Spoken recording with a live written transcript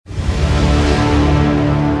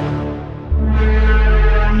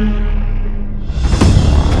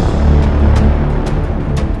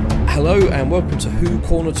welcome to Who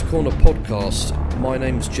Corner to Corner podcast. My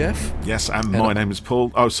name's Jeff. Yes, and my name is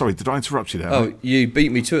Paul. Oh, sorry, did I interrupt you there? Oh, you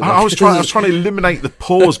beat me to it. I was trying to eliminate the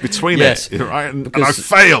pause between yes, it, right? And I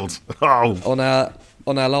failed. Oh.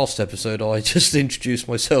 On our last episode, I just introduced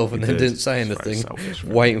myself and then didn't say anything, selfish,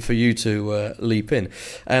 waiting for you to leap in.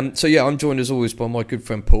 So yeah, I'm joined as always by my good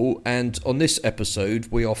friend Paul, and on this episode,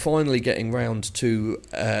 we are finally getting round to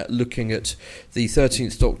looking at the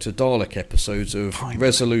 13th Doctor Dalek episodes of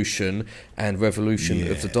Resolution and Revolution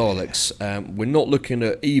of the Daleks. We're not looking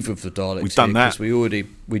at either of the Daleks. We've done that. Because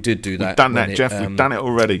we did do that. We've done that, Jeff. We've done it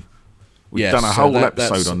already. We've done a whole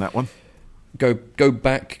episode on that one. Go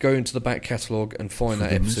into the back catalogue and find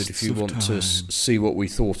that episode if you want to see what we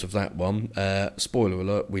thought of that one. Spoiler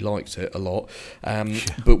alert, we liked it a lot.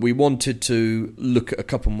 But we wanted to look at a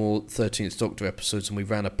couple more 13th Doctor episodes, and we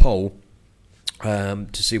ran a poll to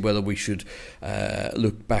see whether we should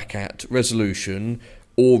look back at Resolution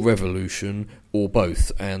or Revolution or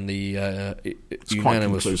both. And the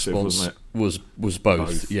unanimous response was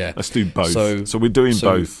both. Yeah, let's do both. So we're doing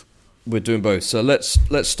both. We're doing both. So let's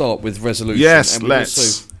start with Resolution. Yes, and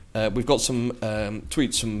let's. We've got some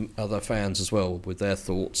tweets from other fans as well with their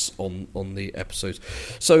thoughts on the episodes.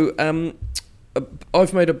 So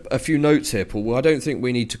I've made a few notes here, Paul. Well, I don't think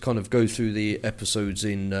we need to kind of go through the episodes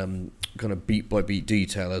in kind of beat by beat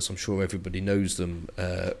detail, as I'm sure everybody knows them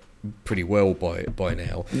pretty well by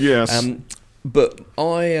now. Yes. But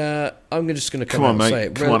I'm just going to come out and say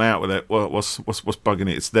it. Come on out with it. What's bugging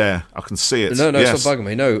it? It's there. I can see it. No, it's not bugging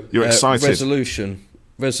me. No, you're excited.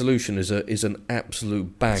 Resolution is an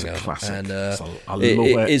absolute banger. It's a classic. And I love it.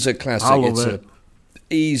 It is a classic. It's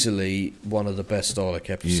easy one of the best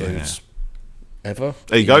Dalek episodes ever.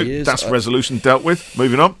 There you go. That's Resolution dealt with.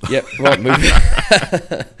 Moving on. Yep. Right. Moving.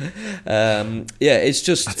 It's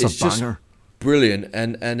just brilliant,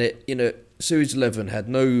 and it Series 11 had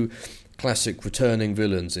no classic returning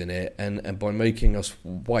villains in it, and by making us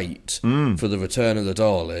wait for the return of the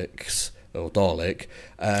Daleks or Dalek,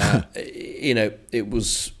 it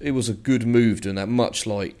was a good move doing that. Much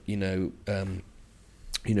like we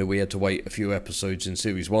had to wait a few episodes in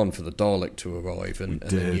Series 1 for the Dalek to arrive, and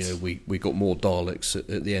then we got more Daleks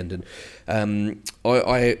at the end. And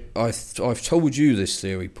I've told you this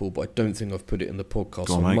theory, Paul, but I don't think I've put it in the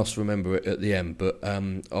podcast. I must remember it at the end, but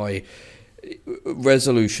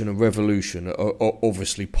Resolution and Revolution are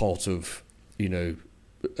obviously part of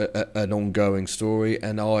an ongoing story,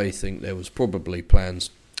 and I think there was probably plans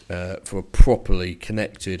for a properly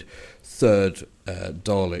connected third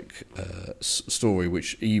Dalek story,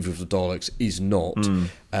 which Eve of the Daleks is not.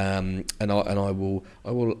 And I will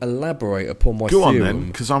elaborate upon my theorem. Go on then,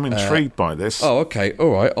 because I'm intrigued by this. Oh, okay,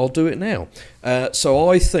 all right, I'll do it now. So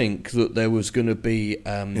I think that there was going to be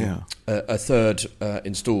a third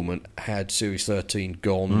instalment had Series 13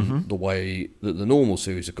 gone the way that the normal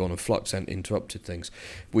series had gone, and Flux hadn't interrupted things.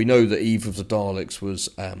 We know that Eve of the Daleks was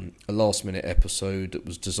a last-minute episode that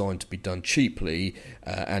was designed to be done cheaply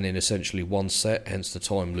and in essentially one set, hence the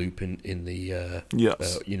time loop in the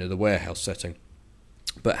the warehouse setting.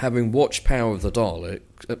 But having watched Power of the Doctor,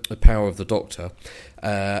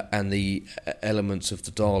 and the elements of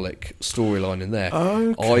the Dalek storyline in there,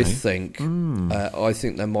 I think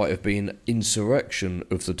there might have been Insurrection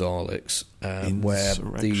of the Daleks, where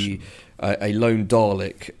a lone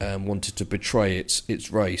Dalek wanted to betray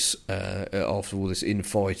its race after all this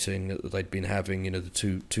infighting that they'd been having. The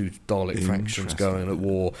two Dalek factions going at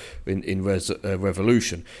war in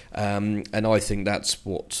Revolution, and I think that's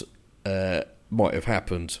what might have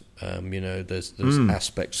happened. There's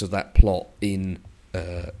aspects of that plot in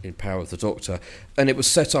Power of the Doctor, and it was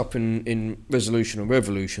set up in Resolution and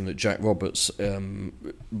Revolution that Jack Robertson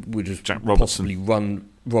would have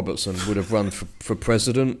run for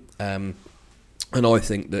president, and I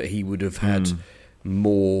think that he would have had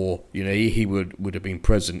more. He would have been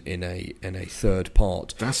present in a third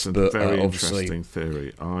part. That's a very interesting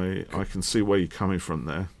theory. I can see where you're coming from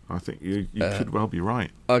there. I think you could well be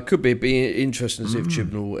right. I could be. It'd be interesting to see if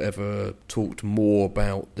Chibnall ever talked more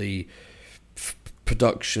about the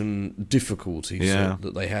production difficulties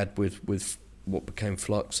that they had with what became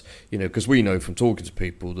Flux. Because we know from talking to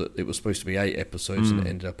people that it was supposed to be 8 episodes and it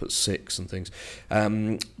ended up at 6 and things.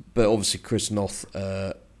 But obviously Chris Noth,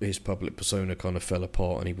 his public persona kind of fell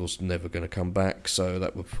apart and he was never going to come back. So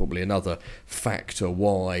that was probably another factor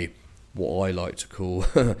why what I like to call,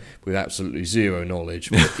 with absolutely zero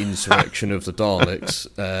knowledge, but Insurrection of the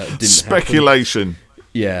Daleks didn't speculation. Happen.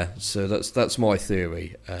 Yeah, so that's my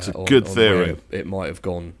theory. It's a good theory. It might have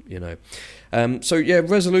gone, you know. So yeah,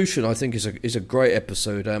 Resolution I think is a great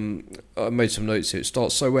episode. I made some notes here. It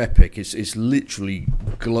starts so epic. It's literally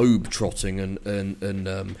globe trotting and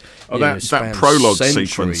that prologue centuries.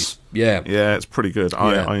 sequence. Yeah, it's pretty good.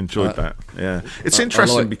 I enjoyed that. Yeah, it's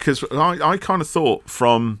interesting because I kind of thought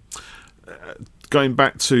from going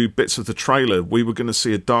back to bits of the trailer, we were going to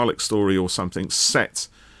see a Dalek story or something set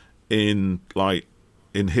in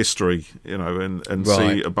history, you know, and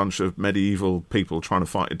see a bunch of medieval people trying to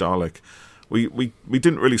fight a Dalek. We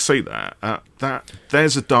didn't really see that. That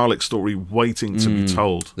there's a Dalek story waiting to be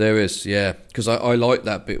told. There is, yeah, because I like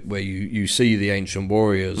that bit where you see the ancient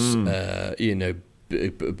warriors, you know,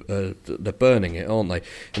 they're burning it, aren't they?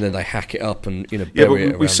 And then they hack it up and, you know, bury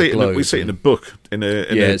it around the globe. We see it in a book,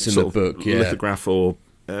 it's in the book, lithograph or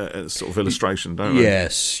sort of illustration, don't we?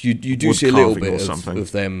 Yes, you do see a little bit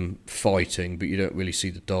of them fighting, but you don't really see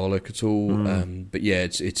the Dalek at all. But yeah,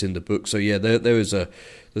 it's in the book. So yeah, there's a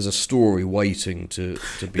story waiting to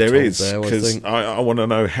be told there. Because I want to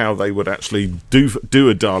know how they would actually do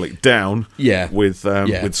a Dalek down.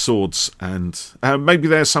 With swords, and maybe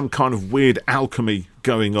there's some kind of weird alchemy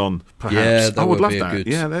going on. Perhaps I would love that.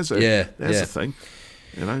 There's a thing.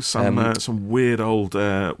 You know, some weird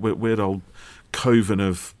old coven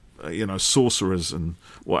of sorcerers and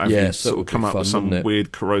what have you, sort of come up with some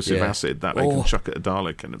weird corrosive acid that they can chuck at a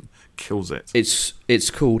Dalek and it kills it. It's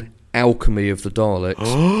called Alchemy of the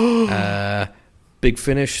Daleks. Big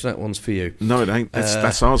Finish, that one's for you. No, it ain't.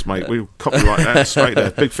 That's ours, mate. We'll copyright that straight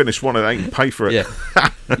there. Big Finish wanted, they ain't pay for it.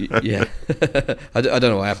 Yeah. I don't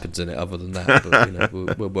know what happens in it other than that, but you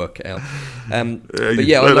know, we'll work it out. But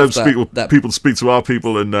yeah, I love that. People speak to our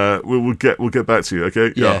people, and we'll get back to you.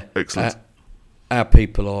 Okay. Yeah. Excellent. Our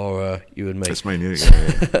people are you and me. It's me and you.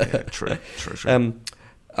 Yeah, true.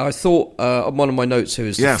 I thought one of my notes here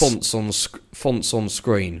is the fonts on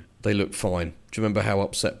screen. They look fine. Do you remember how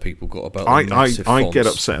upset people got about the massive fonts? I get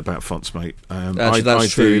upset about fonts, mate. Actually, that's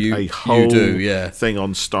true. Did a whole thing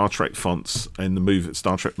on Star Trek fonts in the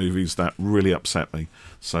Star Trek movies that really upset me.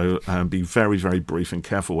 So be very, very brief and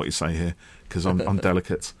careful what you say here, because I'm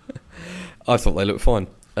delicate. I thought they looked fine.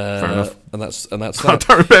 Fair enough. And that's that. I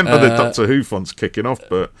don't remember the Doctor Who fonts kicking off,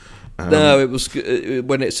 but no, it was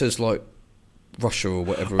when it says like Russia or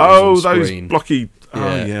whatever. Those blocky.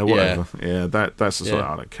 Whatever. Yeah, that's the sort of,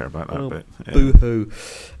 I don't care about that bit. Yeah. Boo-hoo.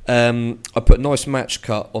 I put a nice match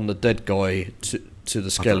cut on the dead guy to the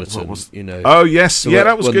skeleton. You know. Oh yes, so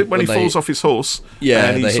that was good when he falls off his horse.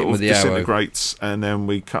 Yeah, and he sort of disintegrates, and then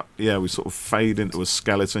we sort of fade into a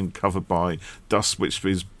skeleton covered by dust, which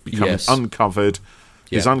is becoming uncovered.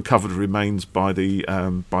 His uncovered remains by the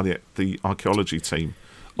archaeology team.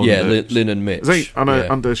 Lynn and Mitch.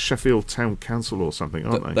 Under Sheffield Town Council or something,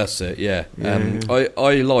 aren't they? That's it, yeah.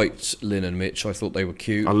 I liked Lynn and Mitch. I thought they were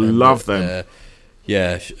cute. I love them.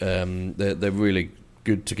 They're really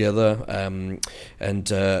good together.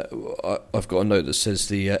 And I've got a note that says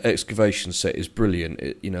the excavation set is brilliant.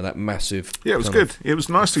 That massive. Yeah, it was good. It was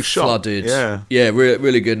nicely shot. Flooded. Yeah,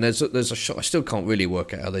 really good. And there's a shot. I still can't really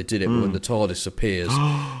work out how they did it, but when the TARDIS appears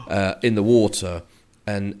in the water,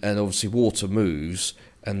 and obviously water moves.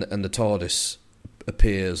 And the TARDIS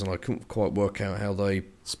appears, and I couldn't quite work out how they...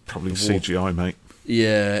 It's probably CGI, mate.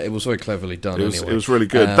 Yeah, it it was very cleverly done. It was really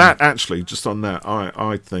good. That actually, just on that,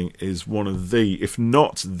 I think is one of the, if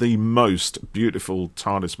not the most beautiful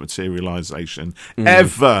TARDIS materialisation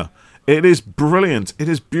ever. It is brilliant. It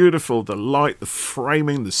is beautiful. The light, the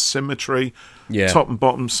framing, the symmetry, top and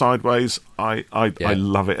bottom, sideways. I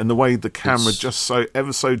love it, and the way the camera just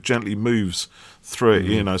ever so gently moves through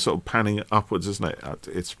it, sort of panning upwards, isn't it?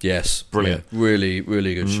 It's brilliant. Yeah, really,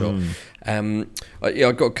 really good shot.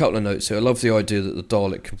 I've got a couple of notes here. I love the idea that the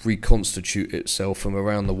Dalek can reconstitute itself from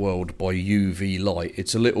around the world by UV light.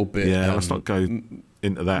 It's a little bit... Yeah, let's not go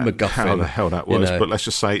into that, MacGuffin, how the hell that works, but let's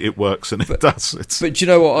just say it works, and it does. But do you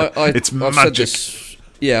know what? It's magic.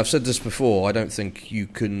 I've said this before. I don't think you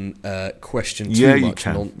can question too much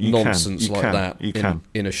nonsense like that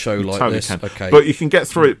in a show like totally this. Can. Okay. But you can get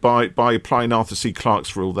through it by applying Arthur C.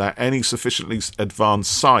 Clarke's rule that any sufficiently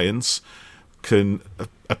advanced science can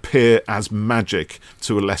appear as magic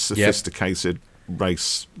to a less sophisticated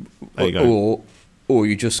race. There you go. Or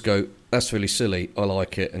you just go, that's really silly, I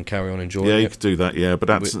like it, and carry on enjoying it. Yeah, you could do that, but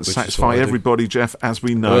that doesn't satisfy everybody, Jeff, as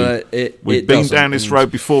we know. We've been down this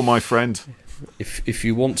road before, my friend. If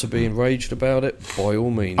you want to be enraged about it, by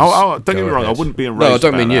all means. Don't get me wrong, I wouldn't be enraged. No, I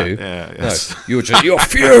don't mean that. you. Yeah, yes. No, you're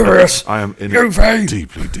furious. I am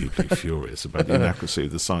deeply, deeply furious about the inaccuracy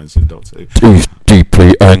of the science in Doctor Who.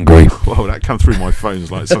 Deeply angry. Whoa, that come through my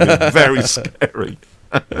phones like something very scary.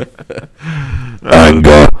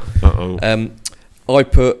 Anger. I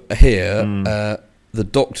put here the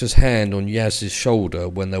Doctor's hand on Yaz's shoulder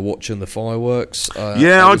when they're watching the fireworks. I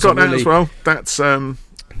got that as well. That's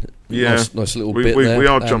nice little bit there. We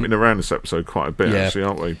are jumping around this episode quite a bit, actually,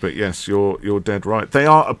 aren't we? But yes, you're dead right. They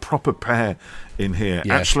are a proper pair in here,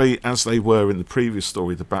 actually, as they were in the previous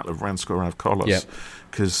story, the Battle of Ranskorav Kolos.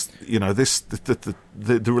 Because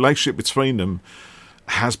the relationship between them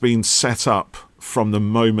has been set up from the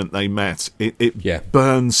moment they met. It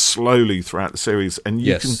burns slowly throughout the series, and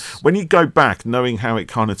you can, when you go back knowing how it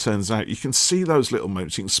kind of turns out, you can see those little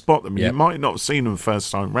moments, you can spot them. You might not have seen them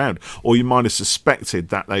first time round, or you might have suspected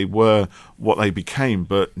that they were what they became,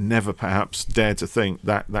 but never perhaps dared to think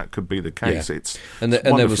that that could be the case. It's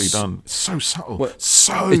wonderfully done. It's so subtle.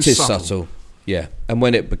 It is subtle. And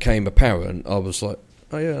when it became apparent, I was like,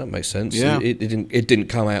 oh yeah, that makes sense. It didn't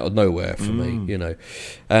come out of nowhere for me, you know.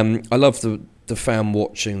 I love the fan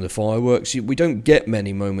watching the fireworks. We don't get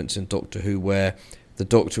many moments in Doctor Who where the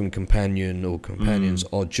Doctor and companion or companions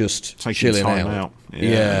are just taking chilling time out.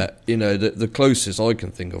 You know, the closest I can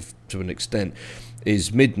think of to an extent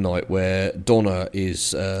is Midnight, where Donna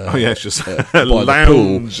is just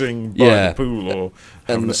lounging by the pool or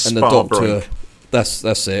having a spa and the Doctor break.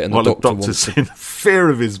 That's it. And While the Doctor's in fear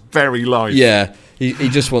of his very life. He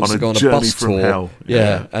just wants to go on a bus tour. Hell.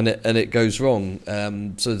 And it goes wrong.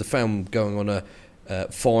 So the film going on a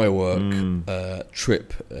firework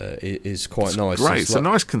trip is quite nice. Great. It's a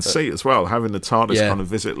nice conceit as well, having the TARDIS kind of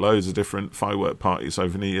visit loads of different firework parties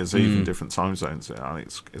over New Year's Eve in different time zones. I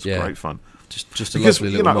think it's great fun. Just a lovely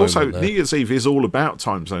little moment also there. New Year's Eve is all about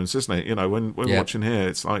time zones, isn't it? You know, when watching here,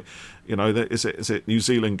 it's like, you know, is it New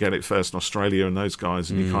Zealand get it first, and Australia and those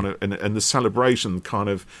guys, and you kind of and the celebration kind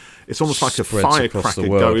of, it's almost like a firecracker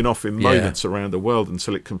going off in moments around the world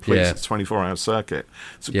until it completes its 24-hour circuit.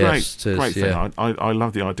 It's a great thing. I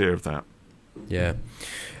love the idea of that. I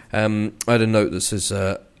had a note that says,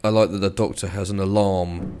 I like that the Doctor has an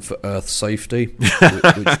alarm for Earth safety,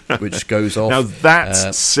 which goes off. Now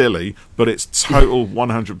that's silly, but it's total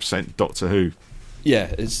 100% Doctor Who.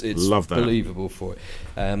 It's love that. Believable for it.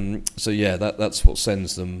 That's what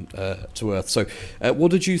sends them to Earth. So,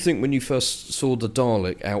 what did you think when you first saw the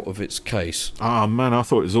Dalek out of its case? Oh man, I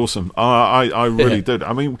thought it was awesome. I really did.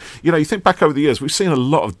 I mean, you know, you think back over the years, we've seen a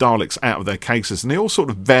lot of Daleks out of their cases, and they all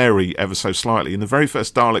sort of vary ever so slightly. In the very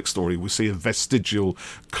first Dalek story, we see a vestigial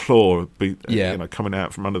claw coming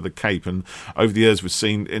out from under the cape, and over the years we've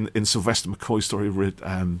seen in Sylvester McCoy's story,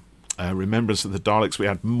 Remembrance of the Daleks, we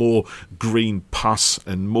had more green pus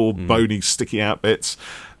and more bony sticky out bits,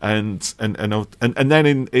 and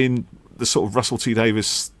then in the sort of Russell T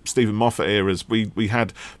Davies, Stephen Moffat eras, we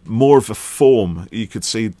had more of a form. You could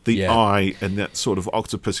see the eye and that sort of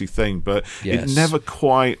octopusy thing, but it never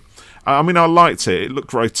quite. I mean, I liked it. It looked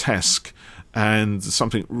grotesque and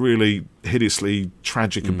something really hideously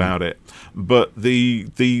tragic about it. But the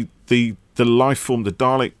life form, the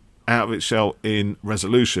Dalek, out of its shell in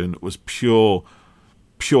Resolution was pure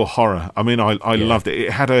horror. I mean, I loved it.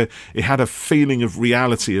 It had a feeling of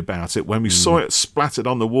reality about it when we saw it splattered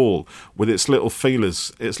on the wall with its little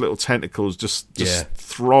feelers, its little tentacles just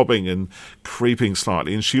throbbing and creeping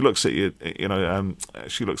slightly. And she looks at you,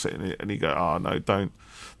 she looks at it and you go, "Oh no, don't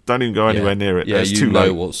even go anywhere near it. It's too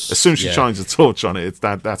late." As soon as she shines a torch on it,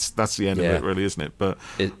 that's the end of it, really, isn't it? But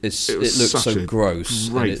it looks so gross.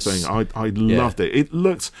 Great thing. I loved it.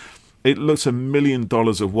 It looked $1 million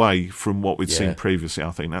away from what we'd seen previously. I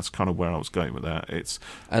think that's kind of where I was going with that.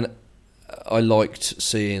 And I liked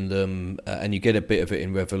seeing them, and you get a bit of it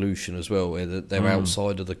in Revolution as well, where they're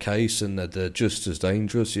outside of the case and they're just as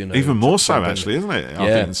dangerous. You know, even more so, actually, isn't it? I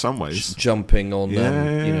think in some ways, jumping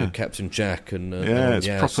on Captain Jack and it's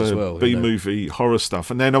proper as well, B-movie horror stuff.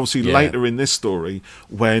 And then obviously later in this story,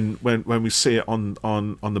 when we see it on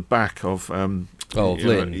the back of.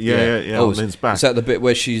 Lynn. Lynn's back. Is that the bit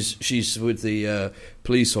where she's with the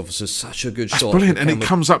police officer? Such a good shot. Brilliant, and it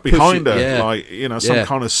comes up behind her like some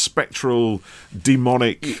kind of spectral,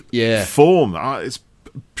 demonic form. It's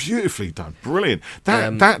beautifully done. Brilliant.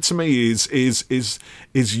 That to me is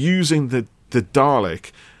using the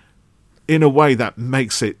Dalek in a way that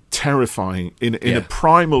makes it terrifying in a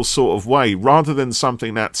primal sort of way, rather than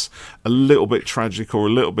something that's a little bit tragic or a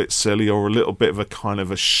little bit silly or a little bit of a kind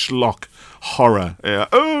of a schlock horror.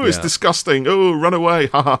 It's disgusting. Oh, run away.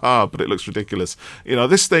 Ha ha ha. But it looks ridiculous. You know,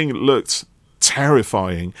 this thing looked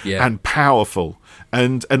terrifying and powerful.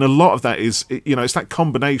 And a lot of that is, it's that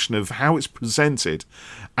combination of how it's presented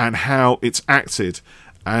and how it's acted.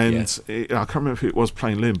 And I can't remember who it was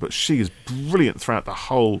playing Lynn, but she is brilliant throughout the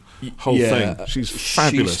whole thing. She's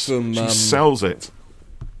fabulous. She sells it.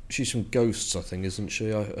 she's from Ghosts, I think, isn't she?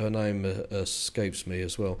 Her name escapes me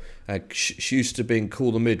as well. She used to be in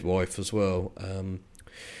Call the Midwife as well.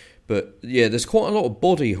 But yeah, there's quite a lot of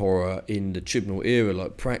body horror in the Chibnall era,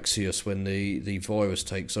 like Praxeus, when the virus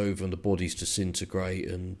takes over and the bodies disintegrate,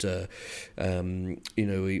 and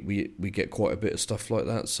we get quite a bit of stuff like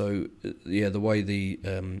that. So yeah, the way the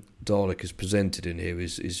Dalek is presented in here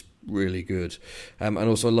is really good, and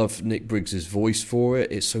also I love Nick Briggs's voice for it.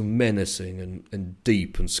 It's so menacing and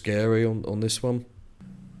deep and scary on this one.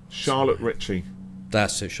 Charlotte Ritchie.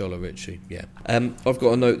 That's it, Charlotte Ritchie. Yeah. I've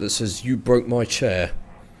got a note that says, "You broke my chair."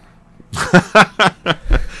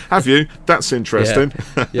 Have you? That's interesting.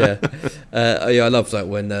 Yeah. I love that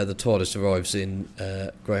when the TARDIS arrives in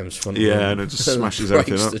Graham's front room. Yeah, and it just smashes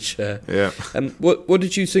everything up. The chair. Yeah. What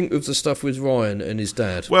did you think of the stuff with Ryan and his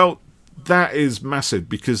dad? Well, that is massive,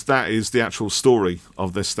 because that is the actual story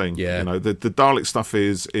of this thing. Yeah. The Dalek stuff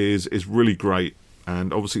is really great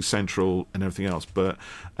and obviously central and everything else, but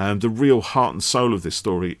the real heart and soul of this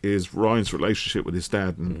story is Ryan's relationship with his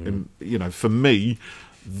dad, and for me,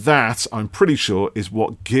 that, I'm pretty sure, is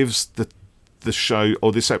what gives the show,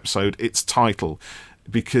 or this episode, its title,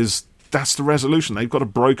 because that's the resolution. They've got a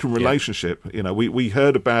broken relationship. Yeah. We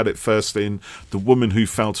heard about it first in The Woman Who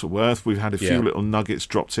Fell to Earth. We've had a few little nuggets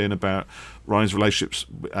dropped in about Ryan's relationship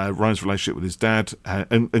with his dad,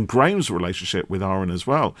 and Graham's relationship with Aaron as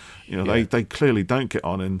well. They clearly don't get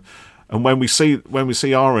on, and when we see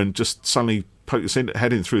Aaron just suddenly poke his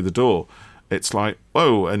head in through the door, it's like,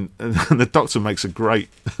 whoa, and the Doctor makes a great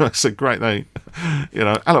thing.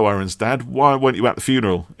 Hello, Aaron's dad. Why weren't you at the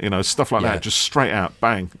funeral? Stuff like that, just straight out,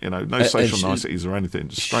 bang. No social niceties or anything,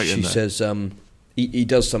 just straight in there. She says, he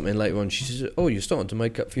does something later on. She says, "Oh, you're starting to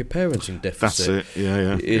make up for your parenting deficit." That's it.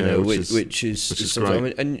 Yeah. Which is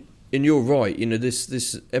great. I mean, and you're right.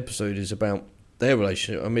 This episode is about their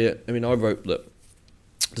relationship. I mean, I wrote that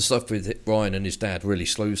the stuff with Ryan and his dad really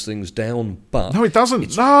slows things down, but no, it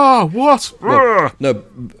doesn't. What? No,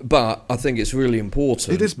 but I think it's really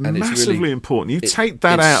important. It is massively important. You take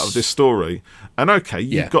that out of this story, and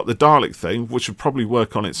you've got the Dalek thing, which would probably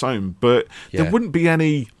work on its own, but there wouldn't be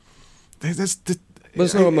any.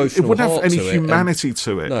 There's no emotional. It wouldn't have any to humanity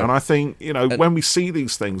to it, no. And I think when we see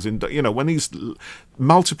these things, when these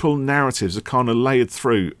multiple narratives are kind of layered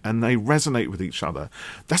through and they resonate with each other,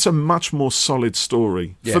 that's a much more solid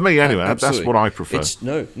story for me. Anyway, that's what I prefer.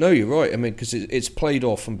 No, you're right. I mean, because it's played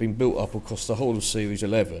off and been built up across the whole of Series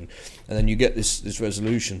 11, and then you get this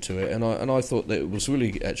resolution to it, and I thought that it was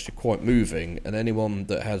really actually quite moving. And anyone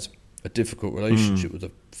that has a difficult relationship with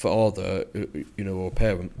a father, or a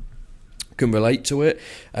parent, can relate to it,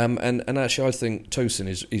 and actually I think Tosin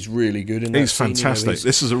is really good in that. He's fantastic.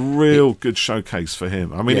 This is a real good showcase for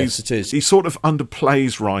him. I mean, it is. He sort of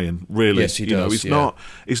underplays Ryan, really. Yes, he does.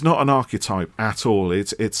 He's not an archetype at all.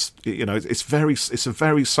 It's a very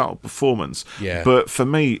subtle performance. Yeah. But for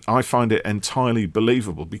me, I find it entirely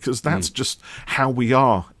believable, because that's just how we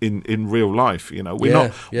are in real life.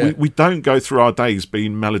 We don't go through our days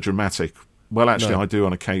being melodramatic. Well, actually, I do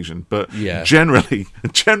on occasion, but generally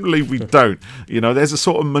we don't. There's a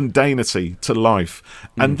sort of mundanity to life,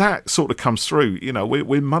 and that sort of comes through.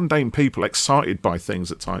 We're mundane people, excited by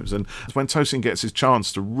things at times, and when Tosin gets his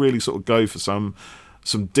chance to really sort of go for some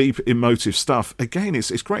deep emotive stuff, again,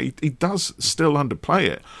 it's great. He does still underplay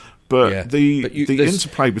it. But the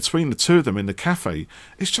interplay between the two of them in the cafe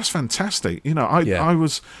is just fantastic.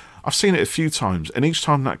 I've seen it a few times, and each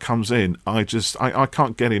time that comes in, I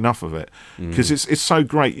can't get enough of it, because it's so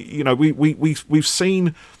great. We've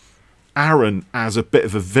seen Aaron as a bit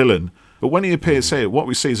of a villain, but when he appears here, what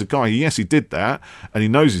we see is a guy. Yes, he did that, and he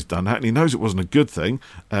knows he's done that, and he knows it wasn't a good thing,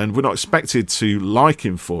 and we're not expected to like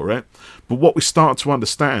him for it. But what we start to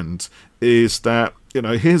understand is that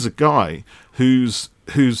here's a guy who's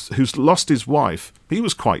lost his wife. He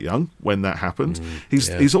was quite young when that happened.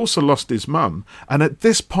 He's also lost his mum, and at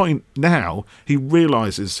this point now he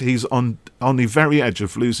realises he's on the very edge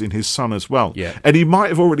of losing his son as well. Yeah. And he might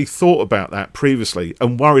have already thought about that previously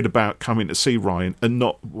and worried about coming to see Ryan and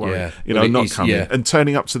not worrying, not coming and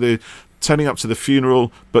turning up to the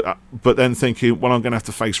funeral, but then thinking, well, I'm going to have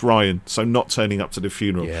to face Ryan, so not turning up to the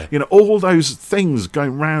funeral. Yeah. All those things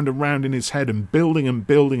going round and round in his head and building and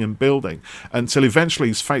building and building until eventually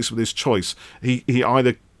he's faced with his choice. He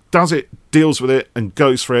either does it, deals with it, and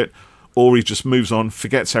goes for it, or he just moves on,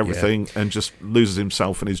 forgets everything, and just loses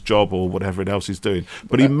himself and his job or whatever else he's doing.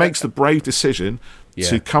 But he makes the brave decision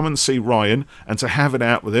to come and see Ryan and to have it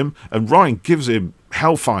out with him, and Ryan gives him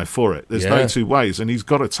hellfire for it. There's no two ways, and he's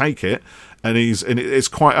got to take it, and it's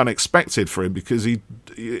quite unexpected for him, because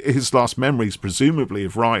his last memories presumably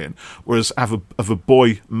of Ryan was of a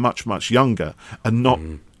boy much younger, and not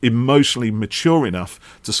emotionally mature enough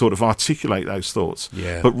to sort of articulate those thoughts.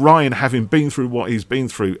 Yeah. But Ryan, having been through what he's been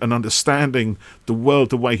through and understanding the world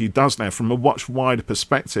the way he does now from a much wider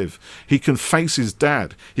perspective, he can face his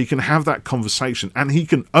dad, he can have that conversation, and he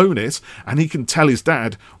can own it, and he can tell his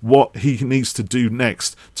dad what he needs to do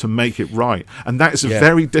next to make it right. And that is a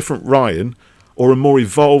very different Ryan, or a more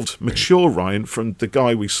evolved, mature Ryan, from the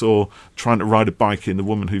guy we saw trying to ride a bike in The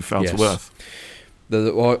Woman Who Fell to Earth.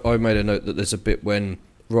 I made a note that there's a bit when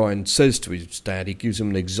Ryan says to his dad, he gives him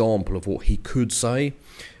an example of what he could say,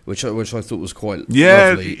 which I thought was quite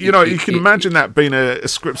lovely. You can imagine that being a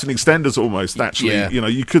scripts and EastEnders almost, actually. Yeah.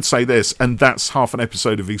 You could say this, and that's half an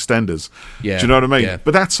episode of EastEnders. Yeah. Do you know what I mean? Yeah.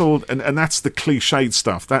 But that's all, and that's the cliched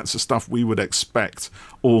stuff. That's the stuff we would expect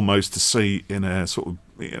almost to see in a sort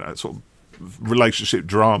of relationship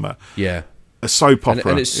drama. Yeah. A soap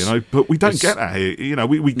opera, but we don't get that here.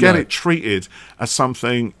 We get it treated as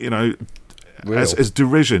something, as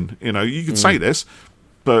derision. You could say this,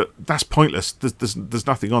 but that's pointless. There's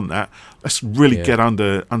nothing on that. Let's really get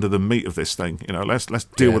under the meat of this thing. Let's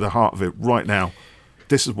deal with the heart of it right now.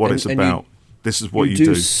 This is what it's about. This is what you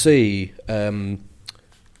do. See, the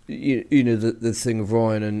thing of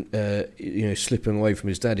Ryan and slipping away from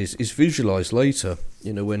his dad is visualised later.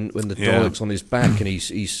 When the Dalek's on his back and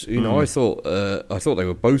he's I thought they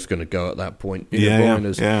were both going to go at that point.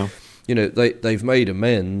 They've made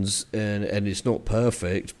amends and it's not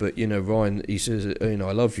perfect, but Ryan, he says, I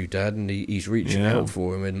love you, Dad, and he's reaching out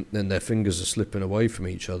for him, and then their fingers are slipping away from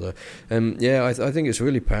each other. I think it's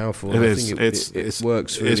really powerful. It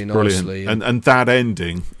works really nicely, and that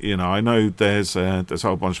ending. I know there's a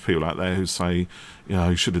whole bunch of people out there who say,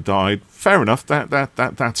 he should have died. Fair enough.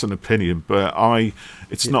 That's an opinion, but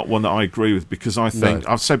it's not one that I agree with, because I think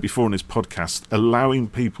I've said before in this podcast, allowing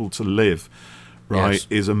people to live. Right,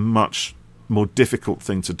 is a much more difficult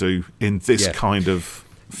thing to do in this kind of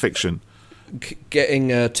fiction. Getting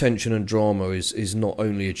tension and drama is not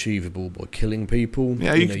only achievable by killing people.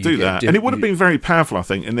 Yeah, you could do that, and it would have been very powerful, I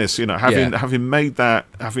think, in this. Having made that,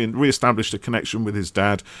 having re-established a connection with his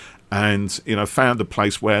dad, and found a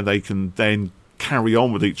place where they can then carry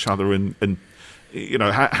on with each other and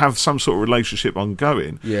have some sort of relationship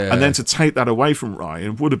ongoing. Yeah. And then to take that away from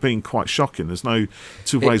Ryan would have been quite shocking. There's no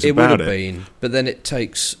two ways about it. It would have been, but then it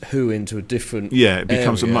takes Who into a different it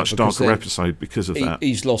becomes a much darker episode because of that.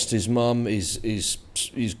 He's lost his mum, his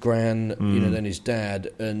gran, then his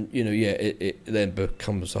dad, and it then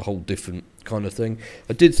becomes a whole different kind of thing.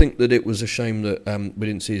 I did think that it was a shame that we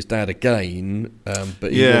didn't see his dad again,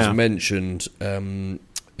 but he was mentioned.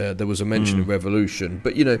 There was a mention in Revolution,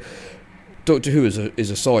 but Doctor Who is a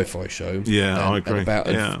sci-fi show. Yeah, I agree. About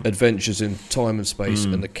adventures in time and space,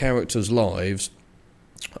 and the characters' lives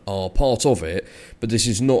are part of it. But this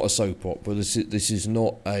is not a soap opera. This is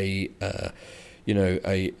not an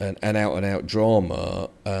out-and-out drama.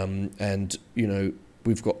 And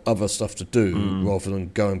we've got other stuff to do rather than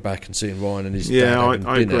going back and seeing Ryan and his dad. Yeah,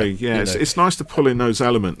 I agree. Yeah, it's nice to pull in those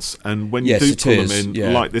elements, and when you do pull them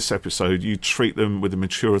in, like this episode, you treat them with a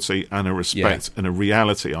maturity and a respect and a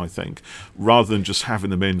reality, I think, rather than just having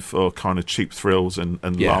them in for kind of cheap thrills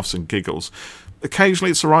and laughs and giggles. Occasionally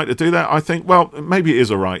it's all right to do that, I think. Well, maybe it is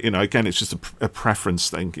all right. Again, it's just a preference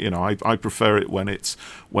thing. I prefer it when it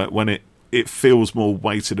feels more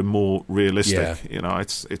weighted and more realistic.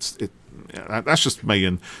 That's just me,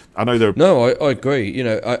 and I know there. No, I agree.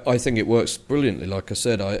 I think it works brilliantly. Like I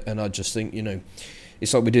said, I just think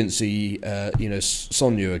it's like we didn't see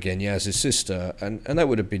Sonia again, as his sister, and that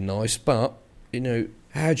would have been nice. But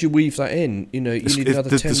how do you weave that in? You need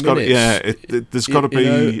another 10 minutes. There's got to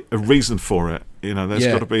be a reason for it. There's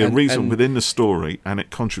got to be a reason within the story, and it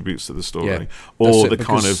contributes to the story, or the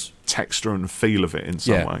kind of texture and feel of it in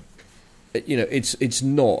some way. It's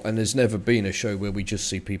not, and there's never been a show where we just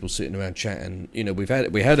see people sitting around chatting. We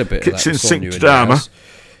had a bit kitchen of that sink drama.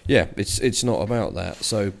 Yeah, it's not about that.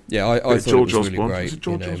 So I thought George it was really great. Is it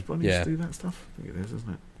George Osborne used to do that stuff? I think it is, isn't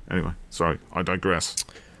it? Anyway, sorry, I digress.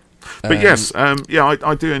 But yes,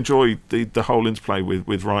 I do enjoy the whole interplay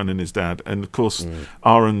with Ryan and his dad, and of course,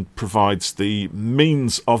 Aaron provides the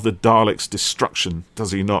means of the Daleks' destruction,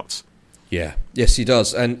 does he not? Yeah, yes, he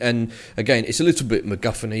does, and again, it's a little bit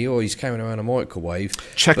MacGuffin-y, or he's carrying around a microwave.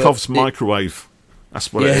 Chekhov's microwave.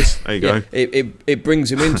 That's what it is. There you go. It brings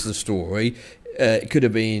him into the story. It could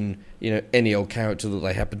have been any old character that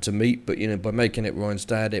they happen to meet, but by making it Ryan's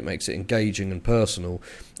dad, it makes it engaging and personal.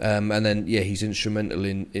 And then he's instrumental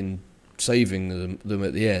in saving them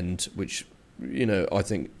at the end, which I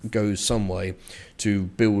think goes some way to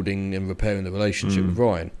building and repairing the relationship with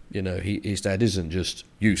Ryan. His dad isn't just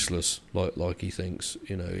useless like he thinks.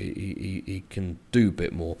 He can do a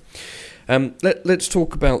bit more. Let's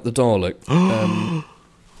talk about the Dalek.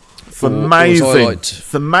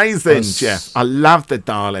 Amazing, Jeff. I love the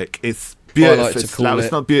Dalek. It's beautiful.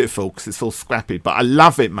 It's not beautiful because it's all scrappy, but I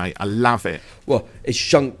love it, mate. I love it. Well, it's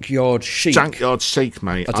junkyard chic. Junkyard chic,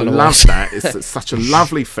 mate. I love that. It's such a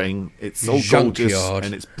lovely thing. It's all gorgeous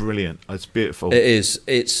and it's brilliant. It's beautiful. It is.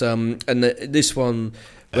 It's and this one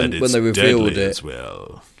when they revealed it as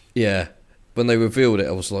well. Yeah, when they revealed it,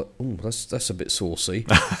 I was like, "Oh, that's a bit saucy."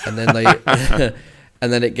 And then they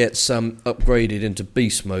and then it gets upgraded into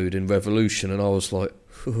beast mode in Revolution, and I was like,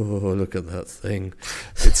 oh, look at that thing!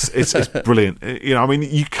 It's brilliant.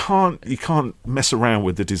 You can't mess around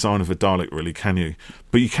with the design of a Dalek, really, can you?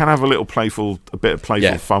 But you can have a bit of playful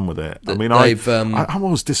fun with it. I'm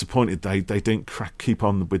always disappointed they didn't keep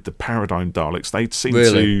on with the Paradigm Daleks. They seem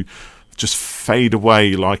to just fade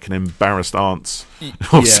away like an embarrassed aunt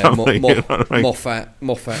or something.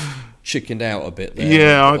 Moffat chickened out a bit there.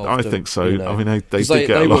 Yeah, I think so. They did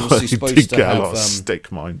get a lot of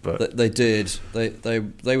stick, mind, but they did.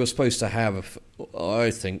 They were supposed to have, I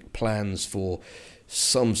think, plans for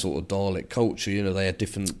some sort of Dalek culture. They had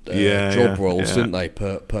different job roles, didn't they,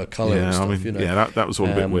 per colour and stuff. That was all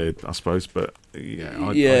a bit weird, I suppose, but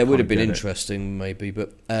it would have been interesting, maybe,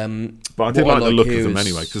 but I did like the look of them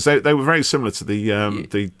anyway, because they were very similar to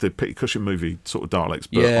the Pete Cushing movie sort of Daleks,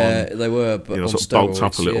 but they were, but sort of bulked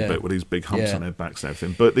up a little bit with these big humps on their backs and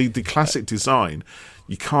everything. But the classic design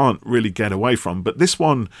you can't really get away from. But this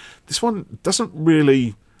one doesn't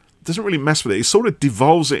really mess with it. It sort of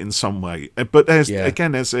devolves it in some way, but there's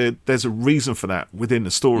a reason for that within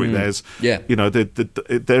the story. There's there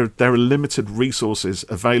are limited resources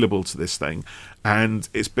available to this thing, and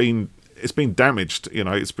it's been damaged.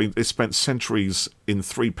 It's spent centuries in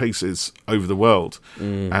three pieces over the world,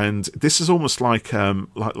 and this is almost like a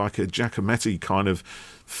Giacometti kind of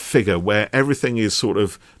figure where everything is sort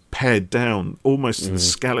of pared down almost to the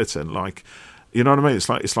skeleton, like. You know what I mean? It's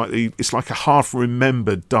like a half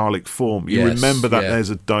remembered Dalek form. You remember that there's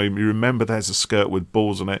a dome. You remember there's a skirt with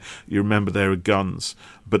balls on it. You remember there are guns,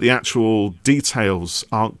 but the actual details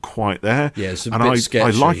aren't quite there. Yeah, it's a bit sketchy.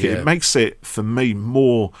 I like it. It makes it for me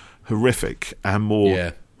more horrific and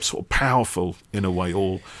more sort of powerful in a way,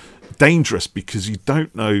 or dangerous, because you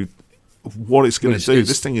don't know what it's going to do.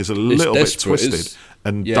 This thing is a little bit twisted,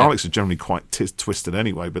 and Daleks are generally quite twisted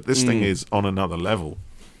anyway. But this thing is on another level.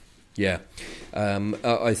 Yeah,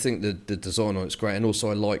 I think the design on it's great, and also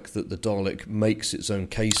I like that the Dalek makes its own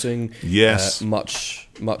casing. Yes, much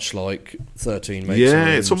like 13 makes. Yeah,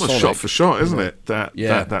 it's almost Sonic, shot for shot, isn't it?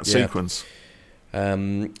 That sequence.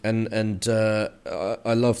 And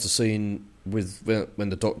I love the scene with when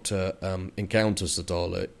the Doctor encounters the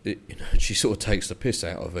Dalek. She sort of takes the piss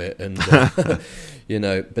out of it, and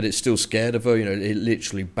but it's still scared of her. It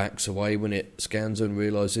literally backs away when it scans her and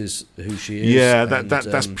realises who she is. Yeah,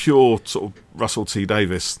 that's pure sort of Russell T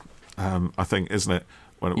Davies, I think, isn't it?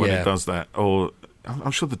 When it does that, or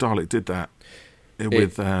I'm sure the Dalek did that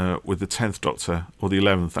with the 10th Doctor or the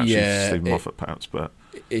 11th. Actually, Stephen Moffat, perhaps, but.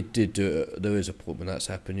 It did do it. There is a point when that's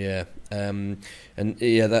happened, that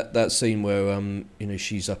scene where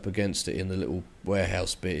she's up against it in the little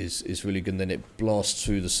warehouse bit is really good. And then it blasts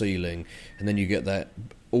through the ceiling, and then you get that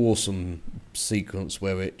awesome sequence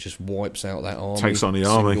where it just wipes out that army, takes on the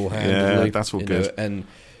army. Yeah, that's all good. And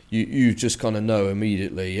you just kind of know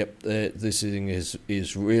immediately. Yep, this thing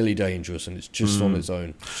is really dangerous, and it's just on its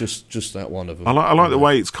own. Just that one of them. I like the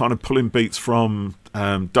way it's kind of pulling beats from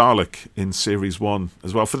Dalek in Series 1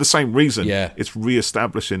 as well, for the same reason. It's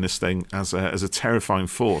re-establishing this thing as a terrifying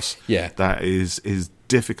force that is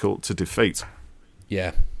difficult to defeat.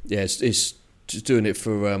 It's just doing it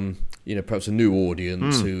for perhaps a new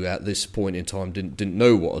audience who at this point in time didn't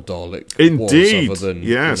know what a Dalek was, other than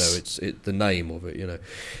it's the name of it.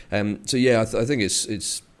 I think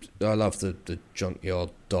it's I love the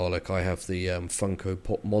junkyard Dalek. I have the Funko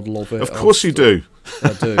Pop model of it. Of course you do.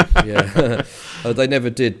 I do, yeah. They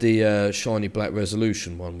never did the shiny black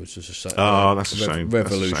Resolution one, which was a shame. Oh, that's a shame.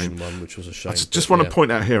 Revolution one, which was a shame. I just want to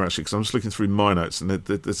point out here, actually, because I'm just looking through my notes, and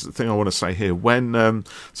there's a thing I want to say here. When I've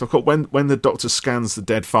got when the Doctor scans the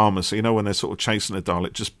dead farmer, so when they're sort of chasing a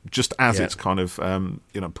Dalek, just as it's kind of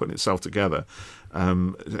putting itself together.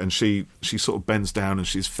 And she sort of bends down and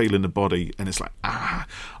she's feeling the body, and it's like, I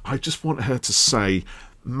just want her to say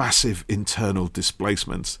massive internal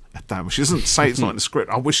displacement at that. She doesn't say it's not in the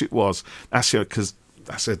script. I wish it was. That's because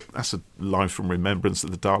that's a line from Remembrance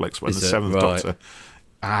of the Daleks when the Seventh Doctor,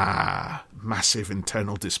 massive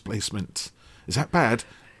internal displacement. Is that bad?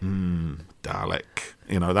 Dalek.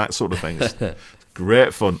 That sort of thing.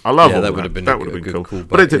 Great fun. I love all that. That would have been cool.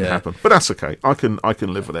 But it didn't happen. But that's okay. I can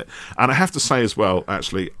live with it. And I have to say as well,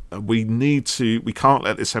 actually, we can't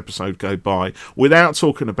let this episode go by without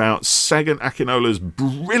talking about Segan Akinola's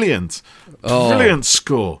brilliant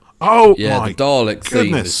score. Oh, yeah, my the Dalek goodness.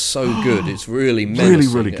 theme is so good. It's really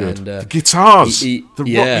menacing. Really good. And, the guitars, the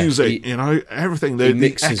rock music, everything.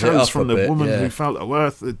 The echoes from the woman who fell to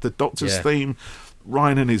earth, the Doctor's theme,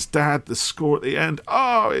 Ryan and his dad, the score at the end.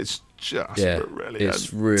 Oh, it's just brilliant.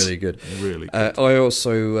 It's really good. Really good. I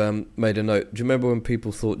also made a note. Do you remember when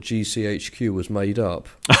people thought GCHQ was made up?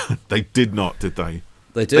 They did not, did they?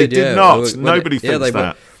 They did, They did not. Nobody thinks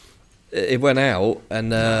that. It went out,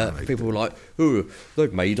 and people were like, "Oh,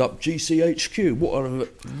 they've made up GCHQ. What a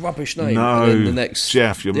rubbish name!" No, and then the next,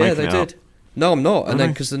 Jeff, you're making it up. No, I'm not. And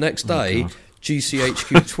then because the next day,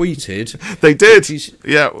 GCHQ tweeted. They did.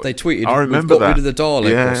 They tweeted. I remember We've got that. rid of the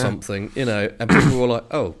Dalek or something, and people were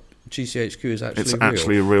like, "Oh, GCHQ is actually it's real."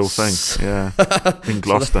 actually a real thing." Yeah, in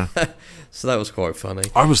Gloucester. So that was quite funny.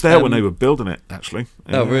 I was there when they were building it. Actually.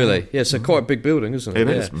 Oh, really? Yeah. So quite a big building, isn't it? It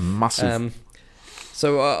is massive.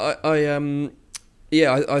 So I thought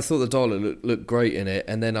the Dalek looked great in it,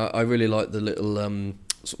 and then I really liked the little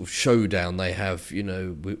sort of showdown they have,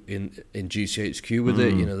 in GCHQ with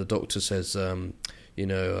it. The Doctor says,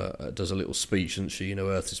 does a little speech, and she,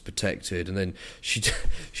 Earth is protected, and then she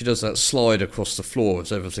does that slide across the floor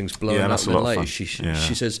as everything's blowing up. And later she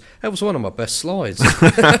says, "That was one of my best slides."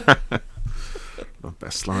 My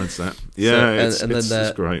best slides, that. Yeah, so,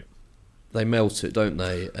 it's great. They melt it, don't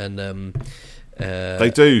they? And they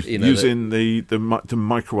do, using the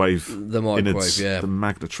microwave, the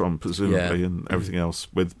magnetron presumably, and everything else,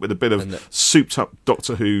 with a bit of souped up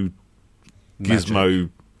Doctor Who gizmo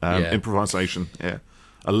improvisation. Yeah,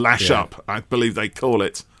 a lash up, I believe they call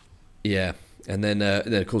it. Yeah, and then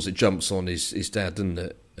of course it jumps on his dad, doesn't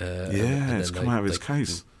it? It's come out of his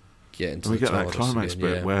case. And we get that climax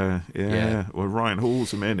bit where Ryan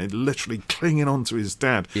hauls him in and literally clinging onto his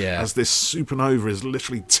dad as this supernova is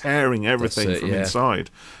literally tearing everything from inside.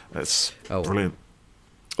 That's brilliant.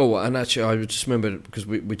 Oh, and actually, I just remembered because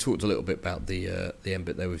we talked a little bit about the end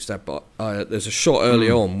bit there with Dad, but there's a shot early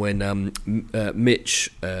on when Mitch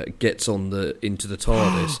gets into the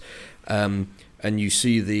TARDIS. And you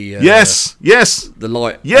see the the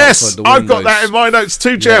light. Yes, the I've got that in my notes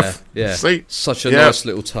too, Jeff. Yeah. See? Such a nice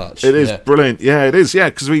little touch. It is brilliant. Yeah, it is. Yeah,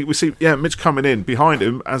 because we see Mitch coming in behind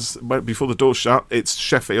him before the door's shut. It's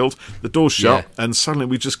Sheffield. The door's shut, and suddenly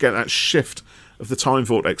we just get that shift of the time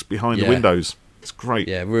vortex behind the windows. It's great.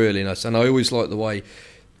 Yeah, really nice. And I always like the way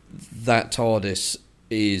that TARDIS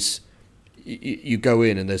is. You go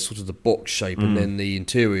in and there's sort of the box shape, and then the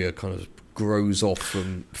interior kind of grows off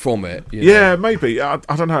from it. Yeah, maybe. I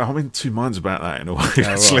don't know. I'm in two minds about that in a way,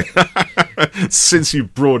 actually. Right. Since you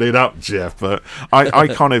brought it up, Jeff, but I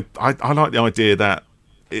like the idea that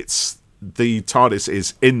it's the TARDIS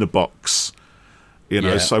is in the box,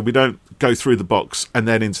 so we don't go through the box and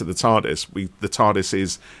then into the TARDIS. The TARDIS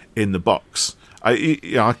is in the box.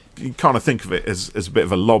 You kind of think of it as a bit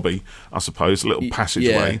of a lobby, I suppose, a little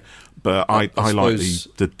passageway. But I like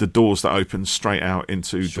the doors that open straight out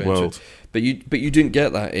into the world. But you didn't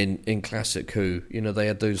get that in classic Who. They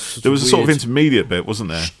had those. There was a sort of intermediate bit, wasn't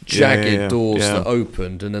there? Jagged doors that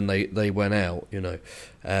opened and then they went out.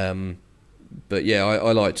 But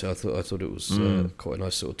I liked it. I thought it was quite a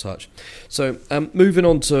nice little touch. So moving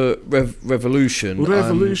on to Revolution.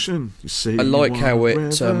 Revolution. You see, I like how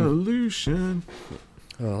it. Revolution.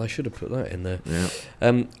 I should have put that in there. Yeah.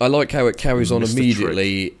 I like how it carries on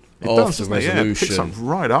immediately. After Resolution. Yeah, it picks up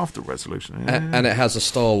right after Resolution. Yeah. And it has a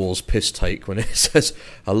Star Wars piss take when it says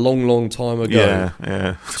a long, long time ago.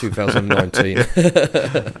 Yeah. 2019.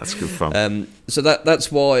 That's good fun. So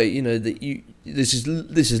that's why this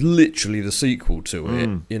is literally the sequel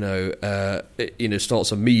to it. It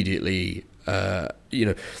starts immediately.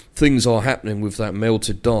 Things are happening with that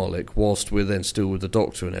melted Dalek whilst we're then still with the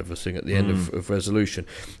Doctor and everything at the end of Resolution.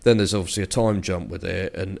 Then there's obviously a time jump with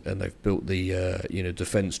it, and they've built the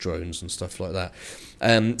defence drones and stuff like that.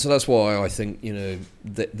 So that's why I think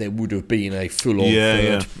that there would have been a full-on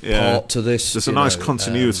third part to this. There's a nice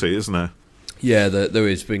continuity, isn't there? Yeah, there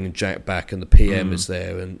is bringing Jack back, and the PM is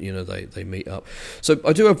there, and they meet up. So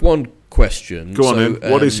I do have one question. Go on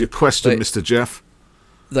then. What is your question, Mr. Jeff?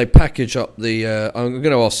 They package up the. I'm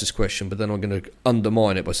going to ask this question, but then I'm going to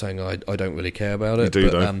undermine it by saying I don't really care about it. You do,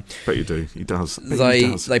 though. But you do. He does.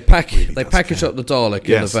 They package up the Dalek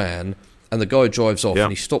in the van, and the guy drives off,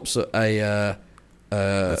 and he stops at a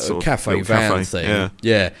cafe van thing.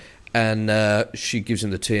 Yeah. And she gives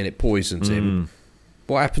him the tea, and it poisons him.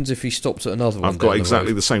 What happens if he stops at another one? I've got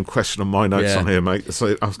exactly the same question on my notes on here, mate.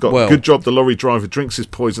 So I've got good job the lorry driver drinks his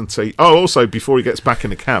poison tea. Oh, also before he gets back in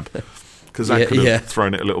the cab, because that could have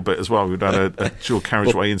thrown it a little bit as well. We've had a dual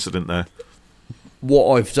carriageway incident there.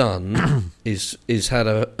 What I've done is had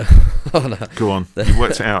a... Go on. You've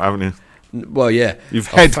worked it out, haven't you? Well, yeah. You've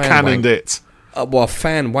head-cannoned it. Well, I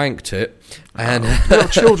fan-wanked it. And there are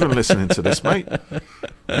children listening to this, mate.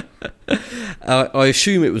 I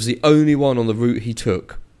assume it was the only one on the route he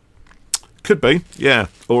took. Could be, yeah.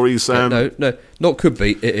 Or he's... no, not could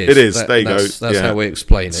be, it is. It is, there you go. That's how we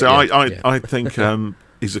explain it. So I think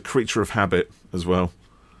he's a creature of habit as well.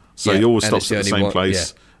 So he always stops at the same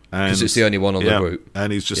place. Because it's the only one on the route.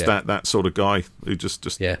 And he's just that sort of guy who just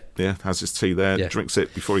has his tea there, drinks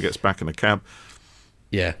it before he gets back in the cab.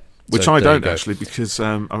 Yeah. Which I don't actually, because,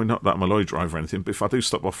 not that I'm a lorry driver or anything, but if I do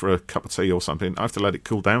stop off for a cup of tea or something, I have to let it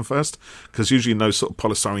cool down first, because usually in those sort of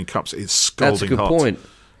polystyrene cups, it's scalding hot. That's a good point.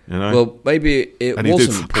 You know? Well, maybe it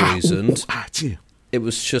wasn't poisoned. It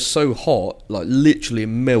was just so hot, like literally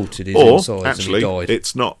melted his insides actually, and he died.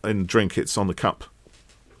 It's not in drink, it's on the cup.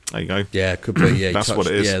 There you go. Yeah, could be. Yeah, that's what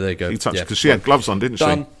it is. Yeah, there you go. He touched because she had gloves on, didn't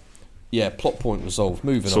she? Yeah, plot point resolved.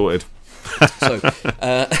 Moving Sorted.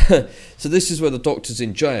 So this is where the Doctor's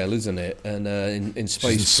in jail, isn't it? And in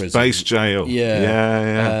space prison. Space jail.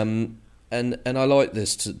 Yeah. And I like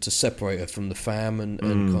this to separate her from the fam and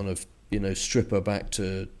kind of strip her back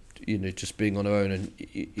to just being on her own, and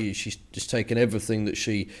she's just taken everything that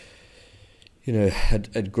she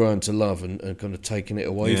had grown to love and kind of taken it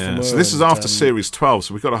away from her. So this is after series 12,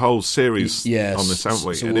 so we've got a whole series on this, haven't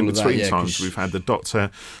we? So and in between times we've had the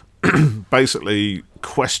Doctor basically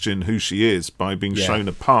question who she is by being shown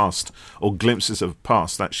a past or glimpses of a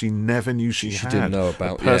past that she never knew she had. Didn't know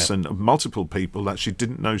about. A person of multiple people that she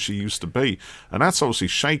didn't know she used to be, and that's obviously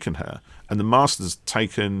shaken her. And the Master's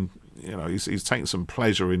taken, he's taken some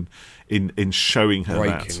pleasure in showing her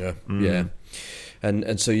breaking her. Yeah.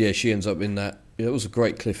 And so she ends up in that. It was a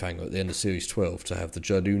great cliffhanger at the end of series 12 to have the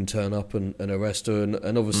Jadoon turn up and arrest her,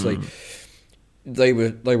 and obviously they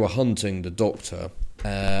were hunting the Doctor,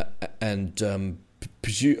 and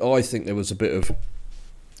I think there was a bit of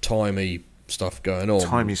timey stuff going on.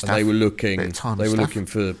 Timey stuff. And they were looking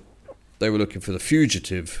for the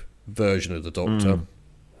fugitive version of the Doctor,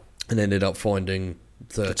 and ended up finding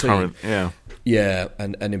 13. The current, Yeah,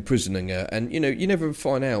 and imprisoning her. And, you never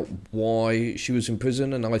find out why she was in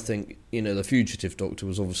prison. And I think, the fugitive Doctor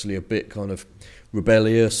was obviously a bit kind of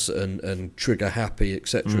rebellious and trigger happy,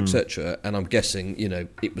 etc., etc. And I'm guessing,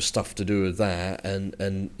 it was stuff to do with that. And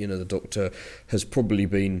the Doctor has probably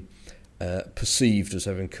been perceived as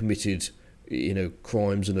having committed,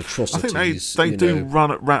 crimes and atrocities. I think they do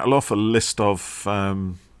rattle off a list of...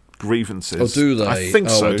 grievances. Oh, do they? I think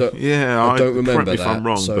so. I don't remember correct me that. if I'm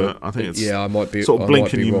wrong, so, but I think it's I might be sort of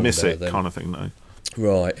blink and you wrong miss there, it then. kind of thing, though.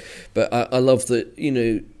 Right, but I love that.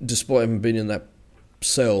 Despite having been in that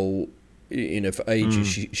cell, for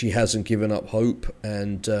ages, she hasn't given up hope,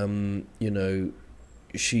 and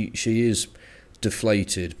she is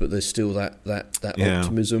deflated, but there's still that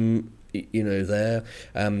optimism. There.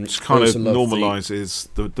 She kind of normalises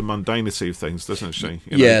the mundanity of things, doesn't she?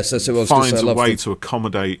 Yes, that's what I was finds going to say. a way to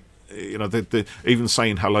accommodate. Even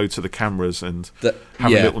saying hello to the cameras and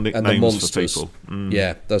having little nicknames for people.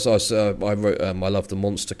 Yeah, that's I wrote. I love the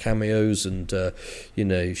monster cameos, and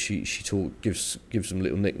she gives them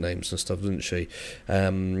little nicknames and stuff, doesn't she?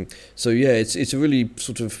 It's a really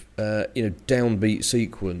sort of downbeat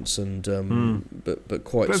sequence, and but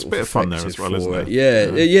quite. There's a bit of fun there as well, isn't there?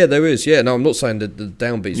 Yeah, there is. Yeah, no, I'm not saying that the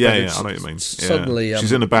downbeats. Yeah, I know what you mean. Suddenly,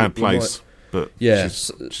 she's in a bad place, but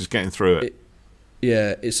she's getting through it.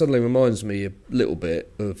 It suddenly reminds me a little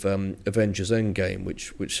bit of Avengers Endgame,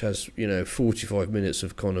 which has 45 minutes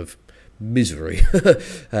of kind of misery at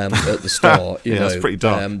the start. It's pretty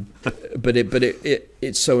dark. But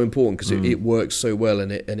it's so important because it works so well,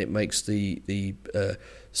 and it makes the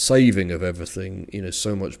saving of everything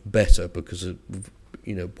so much better because of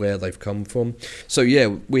where they've come from. So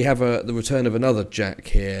we have the return of another Jack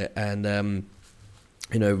here, and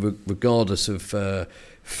regardless of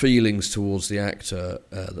feelings towards the actor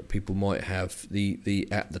that people might have, the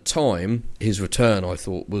at the time his return I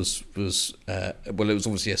thought was it was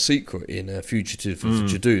obviously a secret in Fugitive of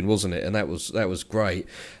Jadoon, wasn't it? And that was great,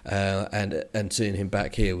 and seeing him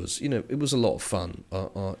back here was it was a lot of fun.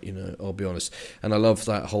 I'll be honest, and I love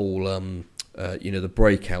that whole the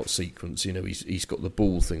breakout sequence. He's got the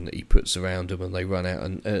ball thing that he puts around him, and they run out.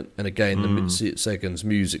 And again, the mid-seconds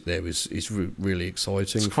music there is really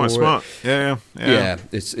exciting. It's quite smart. Yeah.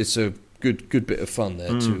 It's a good bit of fun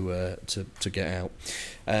there to get out.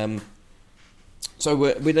 So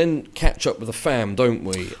we then catch up with the fam, don't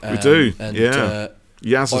we? We do, yeah.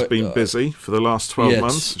 Yaz has been busy for the last 12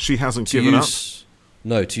 months. She hasn't given up.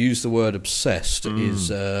 No, to use the word obsessed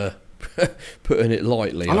is putting it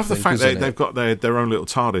lightly. I love the fact that they've got their own little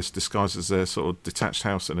TARDIS disguised as their sort of detached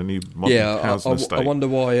house in a new modern housing estate. I wonder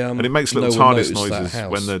why. And it makes little TARDIS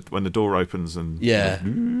noises when the door opens and. Yeah.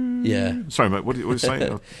 Sorry, mate. What are you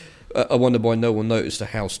saying? I wonder why no one noticed a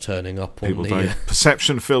house turning up on the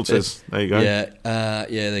perception filters. There you go. There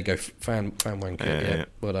you go. Fan wanker.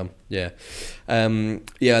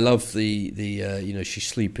 I love the she's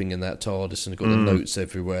sleeping in that TARDIS and got the notes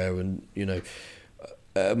everywhere, and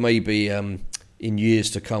maybe in years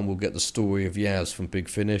to come we'll get the story of Yaz from Big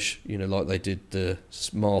Finish. Like they did the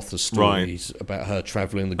Martha stories about her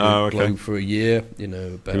travelling the globe for a year.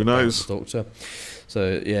 About, who knows? About the Doctor.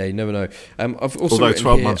 So you never know. I've also although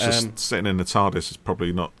 12 months just sitting in the TARDIS is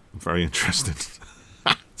probably not very interesting.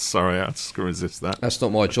 Sorry, I just can resist that. That's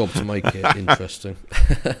not my job to make it interesting.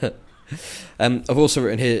 I've also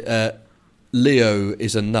written here, Leo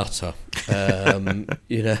is a nutter. He's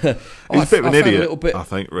a bit of an idiot, I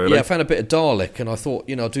think, really. Yeah, I found a bit of Dalek, and I thought,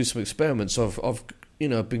 I'll do some experiments. I've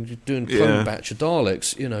been doing clone batch of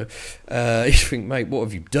Daleks. You think, mate, what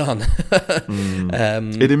have you done?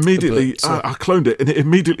 It immediately, I cloned it, and it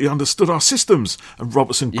immediately understood our systems. And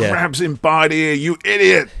Robertson grabs him by the ear, you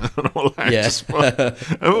idiot! And all that.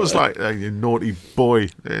 And it was like, you naughty boy.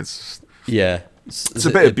 It's a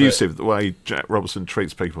bit abusive the way Jack Robertson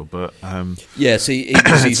treats people, but he's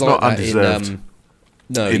it's like not that undeserved.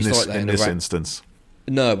 He's this, like that in this instance.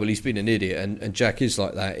 No, well, he's been an idiot, and Jack is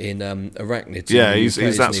like that in Arachnids. Yeah, he's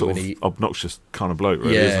that sort of obnoxious kind of bloke,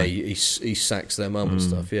 really. Yeah, isn't he sacks their mum and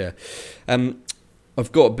stuff. Yeah,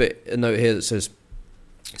 I've got a note here that says,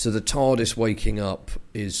 so the TARDIS waking up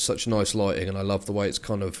is such nice lighting, and I love the way it's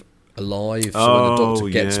kind of alive. So when the Doctor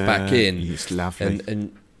gets back in, it's lovely,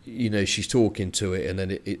 and she's talking to it, and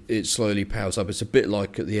then it slowly powers up. It's a bit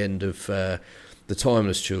like at the end of the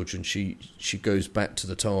Timeless Children. She goes back to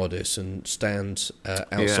the TARDIS and stands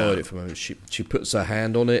outside it for a moment. She puts her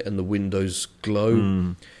hand on it, and the windows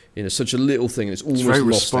glow. Such a little thing. It's almost very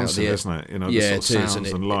lost responsive, out isn't it? The sort of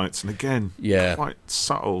sounds and lights, and again, quite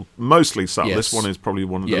subtle. Mostly subtle. Yes. This one is probably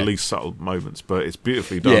one of the least subtle moments, but it's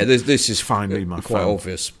beautifully done. Yeah, this is finally my quite film.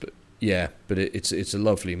 obvious, but. Yeah, but it's a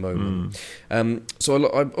lovely moment. So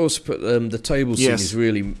I also put the table scene is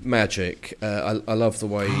really magic. I love the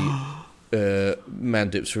way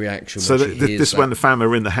Mandip's reaction. So when this when the fam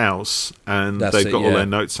are in the house and they've got all their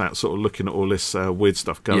notes out, sort of looking at all this weird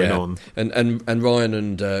stuff going on. And Ryan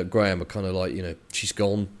and Graham are kind of like, she's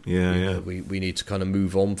gone. We need to kind of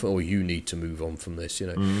move on, or you need to move on from this.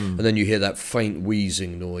 And then you hear that faint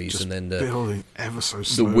wheezing noise, just and then building ever so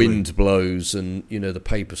slowly. The wind blows, and the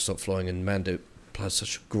paper stops flying, and Mandip has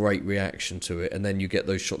such a great reaction to it, and then you get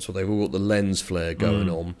those shots where they've all got the lens flare going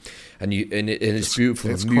on, and it's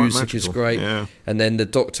beautiful. The music is great, and then the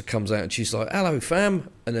Doctor comes out and she's like, "Hello, fam,"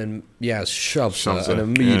 and then shoves her, and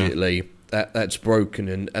immediately that's broken,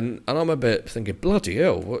 and I'm a bit thinking, bloody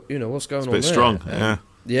hell, what's going on there? It's a bit strong,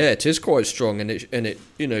 yeah, it is quite strong, and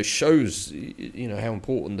it shows how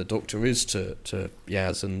important the Doctor is to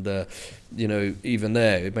Yaz, and even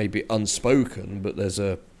there it may be unspoken, but there's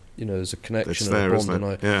a connection and a bond,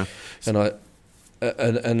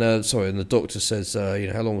 and the Doctor says,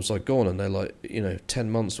 how long was I gone? And they're like,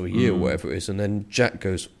 10 months or a year or whatever it is, and then Jack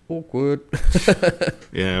goes, awkward.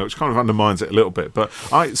 Which kind of undermines it a little bit. But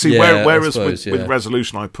I see whereas with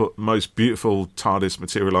Resolution I put most beautiful TARDIS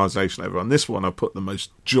materialisation ever, on this one I put the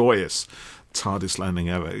most joyous TARDIS landing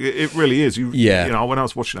ever. It really is. When I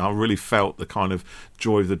was watching it, I really felt the kind of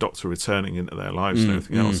joy of the Doctor returning into their lives and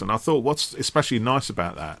everything else. And I thought what's especially nice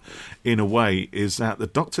about that, in a way, is that the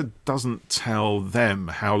Doctor doesn't tell them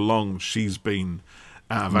how long she's been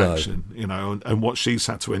out of action, and what she's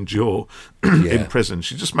had to endure in prison.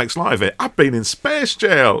 She just makes light of it. I've been in space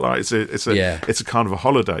jail. Like it's a kind of a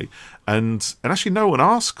holiday, and actually no one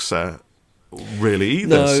asks her really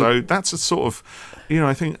either. No. So that's a sort of,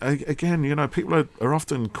 I think again, people are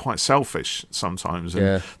often quite selfish sometimes,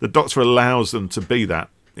 and the Doctor allows them to be that.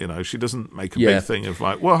 She doesn't make a big thing of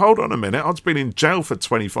like, well, hold on a minute, I've been in jail for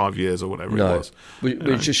 25 years or whatever it was.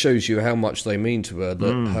 It just shows you how much they mean to her,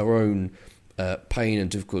 that her own pain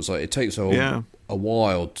and difficulties. Like, it takes her a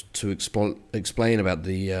while to explain about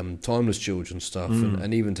the Timeless Children stuff,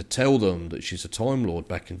 and even to tell them that she's a Time Lord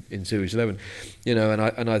back in Series 11.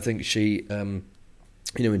 And I think she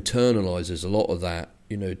internalises a lot of that,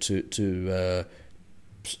 to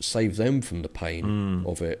save them from the pain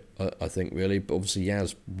of it, I think, really. But obviously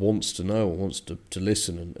Yaz wants to know, wants to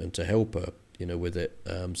listen and to help her, with it.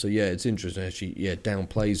 So it's interesting. She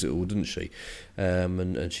downplays it all, didn't she?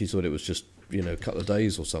 And she thought it was just a couple of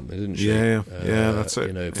days or something, didn't she? Yeah, that's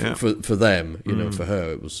it. For them, for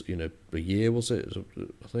her it was a year, was it?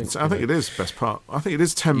 I think it is best part. I think it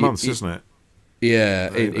is 10 months, isn't it?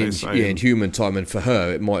 Yeah, in human time, and for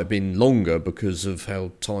her it might have been longer because of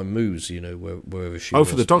how time moves. Wherever she.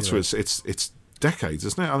 For the doctor, it's decades,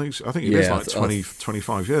 isn't it? I think it is like 20,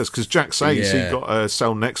 25 years. Because Jack says he got a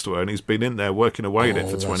cell next to her, and he's been in there working away at it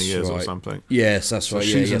for 20 years or something. Yes, that's right. So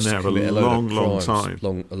she's in there a long time.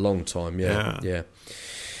 A long time. Yeah.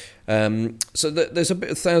 So there's a bit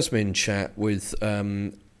of Thasmin chat with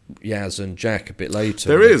Yaz and Jack a bit later.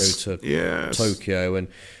 There is. Go to Tokyo, and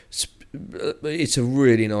it's a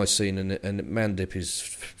really nice scene, and Mandip is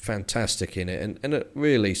fantastic in it, and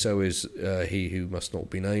really so is he who must not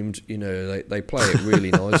be named. They play it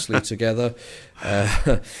really nicely together.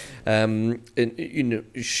 And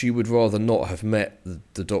she would rather not have met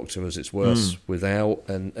the Doctor, as it's worse without,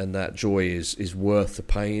 and that joy is worth the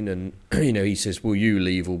pain. And he says, "Will you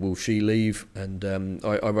leave or will she leave?" And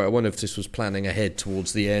I wonder if this was planning ahead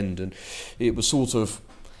towards the end, and it was sort of.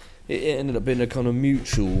 It ended up being a kind of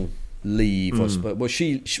mutual leave, I suppose. Well,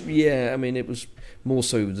 she it was more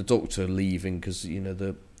so the Doctor leaving because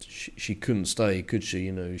she couldn't stay, could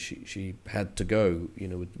she? She had to go,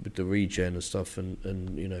 with the regen and stuff, and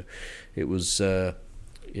it was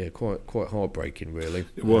quite heartbreaking, really.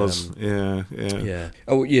 It was, yeah.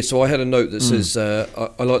 Oh, yeah. So I had a note that says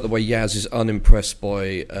I like the way Yaz is unimpressed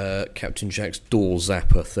by Captain Jack's door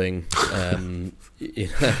zapper thing.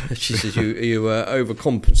 She says, "You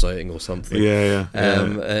overcompensating or something." Yeah.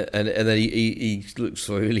 And then he looks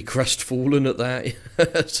really crestfallen at that.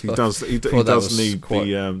 So he does. He does need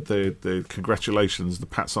the congratulations, the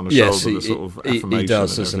pats on the shoulder, the sort of affirmation. He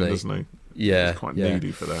does, doesn't he? Yeah, he's quite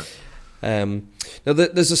needy for that. Now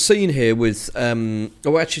there's a scene here with we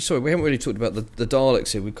haven't really talked about the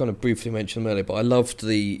Daleks here. We kind of briefly mentioned them earlier, but I loved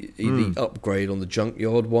the upgrade on the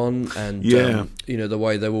junkyard one, and the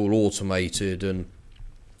way they're all automated, and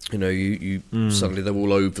you suddenly they're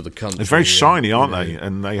all over the country. It's very shiny, aren't they?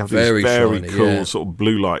 And they have these very shiny, cool sort of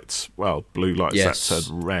blue lights. Well, blue lights that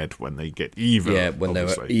turn red when they get evil. Yeah, when they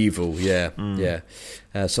were evil. Yeah.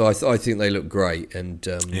 So I think they look great, and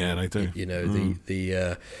they do.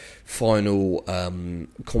 The final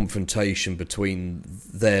confrontation between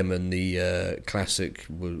them and the classic,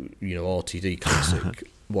 RTD classic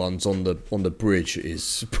ones on the bridge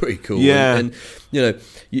is pretty cool. Yeah, and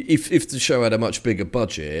if the show had a much bigger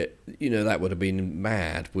budget, that would have been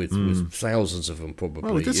mad with thousands of them probably.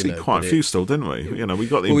 Well, we did see quite a few still, didn't we? We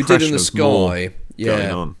got the impression we did in the sky,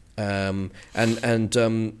 going on.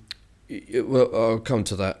 I'll come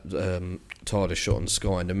to that TARDIS shot in the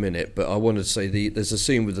sky in a minute, but I wanted to say there's a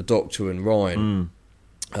scene with the Doctor and Ryan,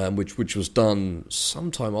 which was done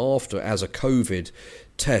sometime after as a COVID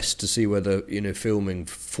test to see whether filming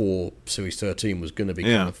for Series 13 was going to be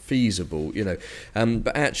kind of feasible.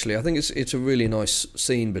 But actually, I think it's a really nice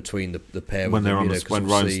scene between the pair when they're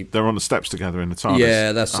they're on the steps together in the TARDIS.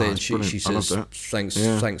 Yeah, that's it. She says,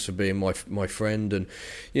 "Thanks for being my friend," and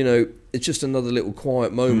it's just another little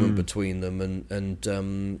quiet moment between them,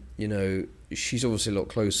 and she's obviously a lot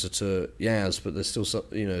closer to Yaz, but there's still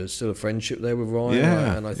still a friendship there with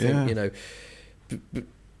Ryan, and I think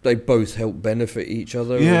they both help benefit each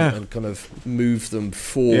other and kind of move them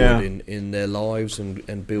forward in their lives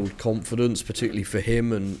and build confidence, particularly for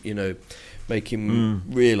him, and make him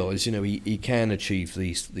realise he can achieve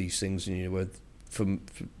these things, from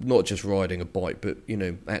not just riding a bike, but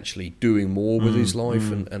actually doing more with his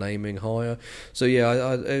life and aiming higher. So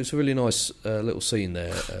it's a really nice little scene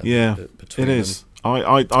there. Between it is. Them.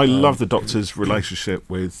 I love the Doctor's relationship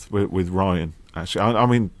with Ryan. Actually, I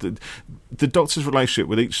mean the Doctor's relationship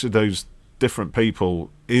with each of those different people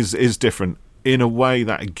is different in a way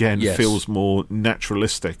that again feels more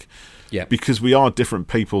naturalistic. Yeah, because we are different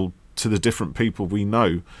people to the different people we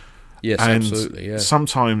know. Yes, and absolutely. Yeah.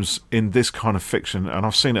 Sometimes in this kind of fiction, and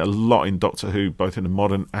I've seen it a lot in Doctor Who, both in the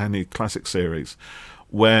modern and the classic series,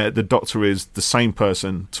 where the Doctor is the same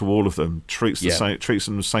person to all of them, treats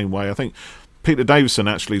them the same way. I think Peter Davison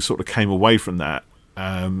actually sort of came away from that,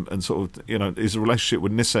 and sort of his relationship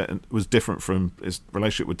with Nyssa was different from his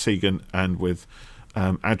relationship with Tegan and with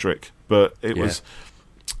Adric, but it was.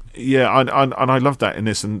 Yeah, and I love that in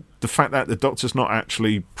this, and the fact that the Doctor's not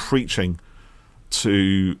actually preaching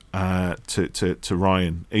to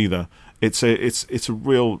Ryan either. It's a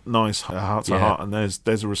real nice heart to heart, and there's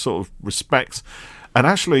a sort of respect And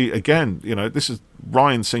actually, again, this is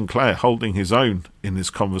Ryan Sinclair holding his own in this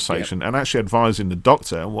conversation and actually advising the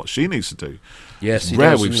Doctor on what she needs to do. Yes, it's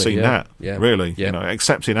rare we've seen that, really, Yeah.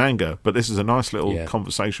 Except in anger. But this is a nice little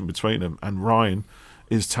conversation between them, and Ryan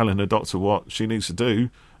is telling the Doctor what she needs to do,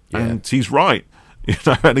 and he's right.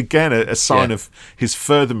 And again, a sign of his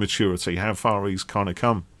further maturity, how far he's kind of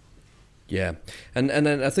come. Yeah, and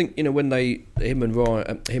then I think when him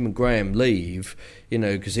and Graham leave,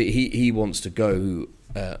 because he wants to go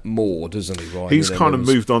more, doesn't he? Ryan? He's kind of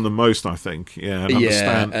moved on the most, I think. Yeah,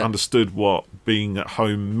 and understood what being at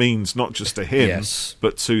home means, not just to him,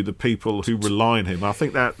 but to the people who rely on him. I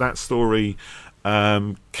think that story.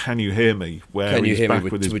 Can You Hear Me? Where he's back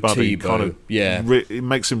with his buddy, Tebow. kind of, it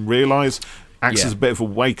makes him realise, acts as a bit of a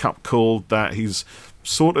wake-up call that he's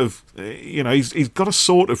sort of, he's got a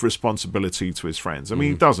sort of responsibility to his friends. I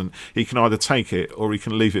mean, he doesn't. He can either take it or he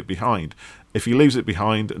can leave it behind. If he leaves it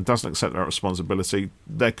behind and doesn't accept that responsibility,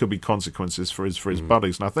 there could be consequences for his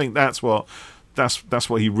buddies. And I think that's what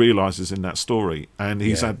he realises in that story. And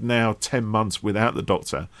he's had now 10 months without the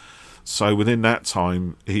Doctor. So within that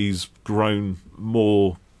time, he's grown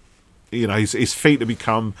more, his feet have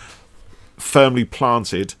become firmly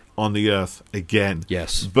planted on the earth again.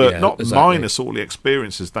 Yes. But not minus all the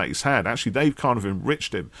experiences that he's had. Actually, they've kind of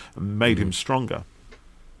enriched him and made him stronger.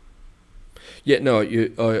 Yeah, no,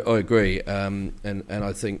 I agree. And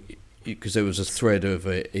I think, because there was a thread of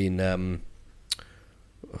it in...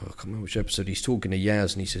 I can't remember which episode, he's talking to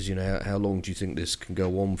Yaz and he says, how long do you think this can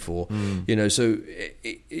go on for? So,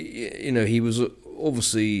 he was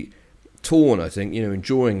obviously torn, I think,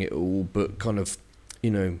 enjoying it all, but kind of,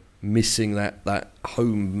 missing that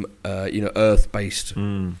home, earth-based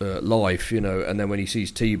life, and then when he sees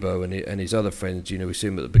Tebow and his other friends, we see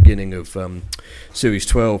him at the beginning of Series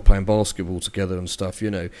 12 playing basketball together and stuff,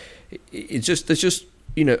 it's just, there's just,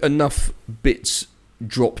 enough bits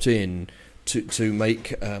dropped in to make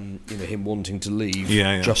him wanting to leave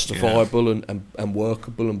justifiable and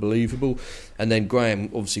workable and believable. And then Graham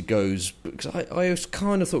obviously goes, because I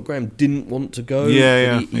kind of thought Graham didn't want to go. He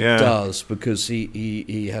does, because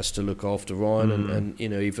he has to look after Ryan and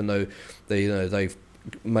even though they've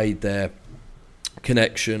made their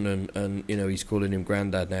connection and he's calling him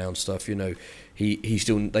granddad now and stuff, they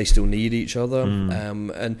still need each other.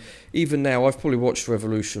 And even now, I've probably watched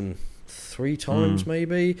Revolution 3 times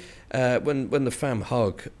maybe. When the fam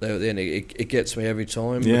hug there at the end, it gets me every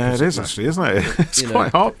time. Yeah, it is actually, isn't it? It's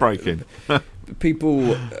quite heartbreaking. I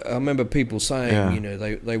remember people saying,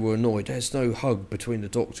 they were annoyed. There's no hug between the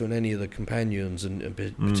Doctor and any of the companions, and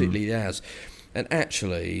particularly Yaz. And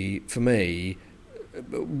actually, for me,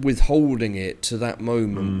 withholding it to that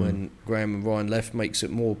moment when Graham and Ryan left makes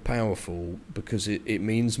it more powerful, because it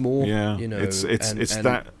means more. Yeah,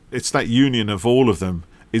 it's that union of all of them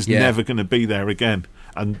is never going to be there again,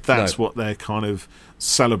 and that's what they're kind of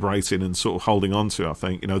celebrating and sort of holding on to. I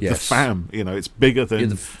think the fam, it's bigger than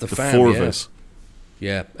the fam, 4 of us.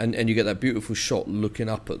 Yeah, and you get that beautiful shot looking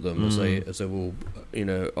up at them as they're all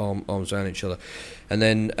arms around each other, and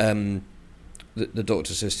then the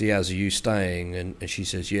Doctor says to Yaz, "Are you staying?" And she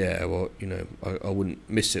says, "Yeah, well, I wouldn't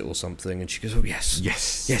miss it or something." And she goes, "Oh yes,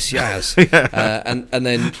 Yaz." And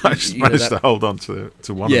then I just managed to hold on to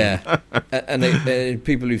one. Yeah, and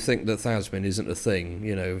people who think that Thasmin isn't a thing,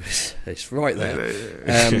 it's right there.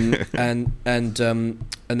 And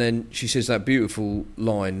then she says that beautiful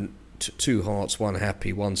line: 2 hearts, one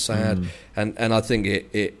happy, one sad. And I think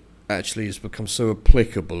it actually has become so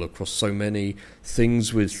applicable across so many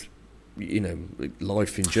things with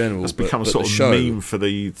life in general. It's become a sort of meme for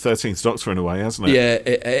the 13th Doctor in a way, hasn't it? Yeah,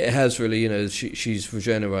 it has really. She's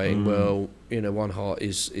regenerating. Well, one heart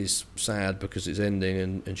is sad because it's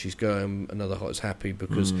ending, and she's going. Another heart is happy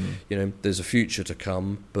because there's a future to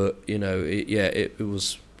come. But it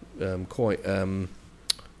was quite. Can't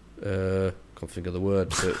think of the word,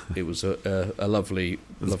 but it was a lovely,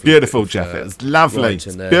 beautiful, Jeff. It was lovely,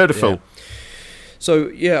 beautiful. Yeah.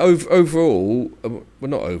 So overall, well,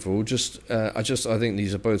 not overall. I think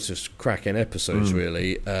these are both just cracking episodes,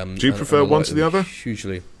 really. Do you prefer one to the other?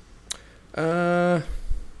 Hugely.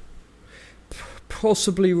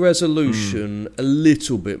 Possibly Resolution a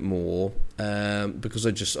little bit more, because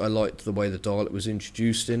I liked the way the Dalek was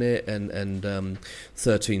introduced in it, and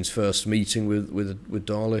 13's first meeting with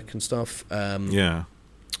Dalek and stuff.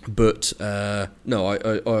 But no,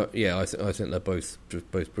 I think they're both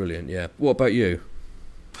brilliant. Yeah. What about you?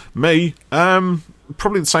 Me,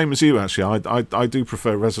 probably the same as you. Actually, I do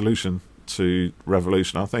prefer Resolution to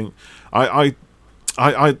Revolution. I think I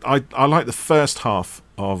like the first half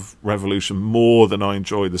of Revolution more than I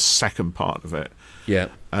enjoy the second part of it. Yeah.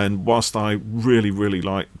 And whilst I really, really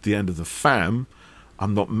like the end of the fam,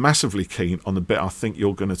 I'm not massively keen on the bit I think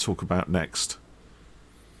you're going to talk about next.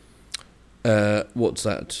 What's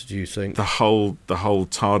that, do you think? The whole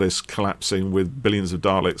TARDIS collapsing with billions of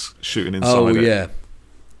Daleks shooting inside it. Oh, yeah.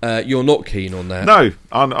 You're not keen on that? No,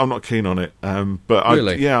 I'm not keen on it. But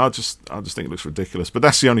really? I just think it looks ridiculous. But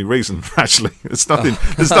that's the only reason, actually. There's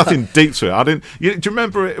nothing deep to it. Do you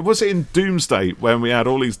remember? Was it in Doomsday when we had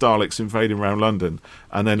all these Daleks invading around London,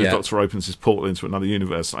 and then the Doctor opens his portal into another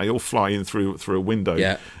universe, and they all fly in through a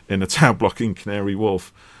window in a tower block in Canary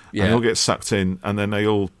Wharf, and they all get sucked in, and then they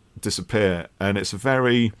all disappear, and it's a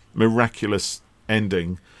very miraculous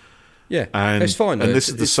ending. Yeah, and it's fine. And this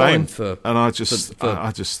is the same. And I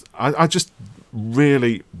just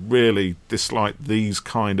really, really dislike these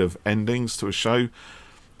kind of endings to a show.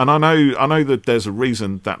 And I know that there's a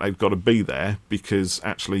reason that they've got to be there, because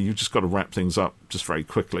actually you've just got to wrap things up just very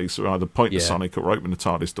quickly. So either point to Sonic or open the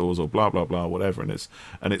TARDIS doors or blah blah blah, whatever, and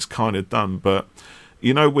it's kind of done. But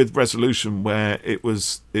with Resolution, where it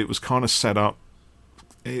was kind of set up,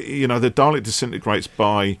 the Dalek disintegrates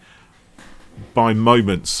by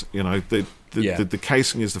moments. The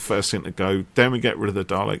casing is the first thing to go, then we get rid of the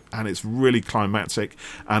Dalek, and it's really climactic,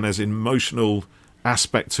 and there's an emotional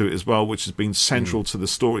aspect to it as well, which has been central to the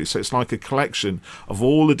story. So it's like a collection of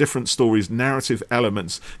all the different stories, narrative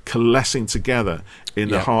elements coalescing together in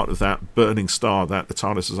the heart of that burning star that the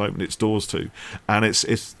TARDIS has opened its doors to. And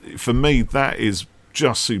it's for me, that is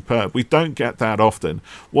just superb. We don't get that often.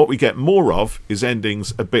 What we get more of is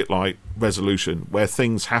endings a bit like Resolution, where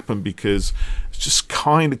things happen because it's just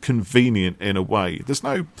kind of convenient in a way. There's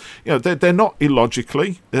no, they're not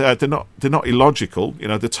illogically, they're not illogical.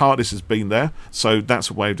 The TARDIS has been there, so that's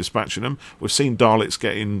a way of dispatching them. We've seen Daleks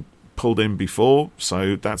getting pulled in before,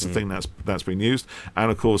 so that's the thing that's been used.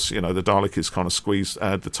 And of course, the Dalek is kind of squeezed,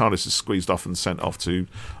 the TARDIS is squeezed off and sent off to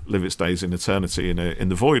live its days in eternity in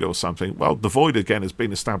the void or something. Well, the void again has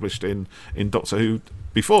been established in Doctor Who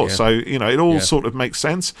before, so it all sort of makes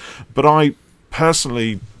sense. But I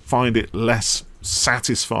personally find it less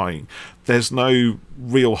satisfying. There's no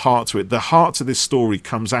real heart to it. The heart to this story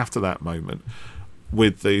comes after that moment,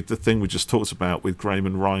 with the thing we just talked about, with Graham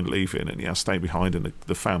and Ryan leaving and staying behind and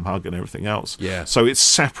the fam hug and everything else. Yeah. So it's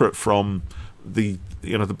separate from the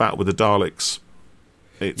battle with the Daleks.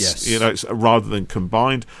 It's rather than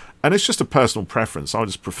combined, and it's just a personal preference. I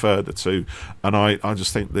just prefer the two, and I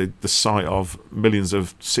just think the sight of millions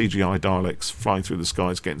of CGI Daleks flying through the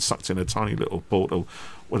skies, getting sucked in a tiny little portal,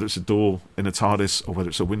 whether it's a door in a TARDIS or whether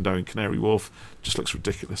it's a window in Canary Wharf, just looks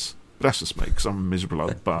ridiculous. But that's just me, because I'm a miserable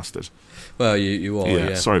old bastard. Well, you are.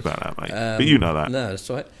 Yeah, sorry about that, mate. But you know that. No, that's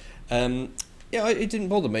right. It didn't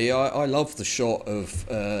bother me. I love the shot of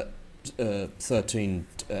 13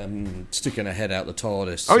 sticking her head out the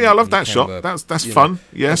TARDIS. Oh yeah, I love that shot. That's fun.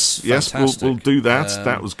 Yes, we'll do that.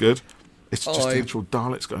 That was good. It's just the actual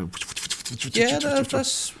Daleks going. Yeah,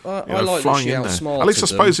 that's. I like that she outsmarted. At least I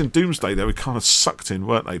suppose in Doomsday they were kind of sucked in,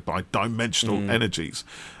 weren't they, by dimensional energies.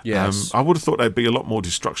 Yes. I would have thought there'd be a lot more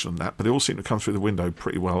destruction than that, but they all seem to come through the window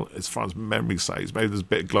pretty well, as far as memory says. Maybe there's a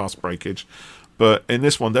bit of glass breakage, but in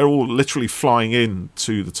this one they're all literally flying in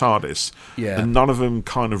to the TARDIS, and none of them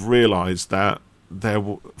kind of realise that they're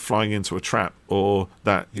flying into a trap, or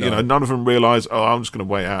that none of them realise, I'm just going to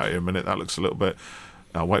wait out here a minute, that looks a little bit,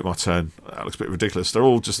 I'll wait my turn, that looks a bit ridiculous. They're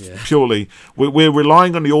all just purely, we're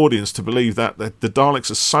relying on the audience to believe that the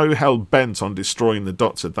Daleks are so hell-bent on destroying the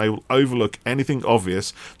Doctor, they will overlook anything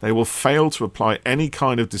obvious, they will fail to apply any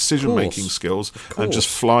kind of decision-making skills, and just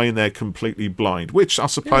fly in there completely blind, which I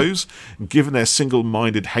suppose, given their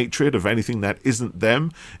single-minded hatred of anything that isn't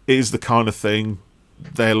them, is the kind of thing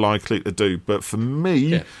they're likely to do. But for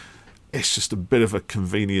me, it's just a bit of a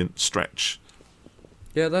convenient stretch.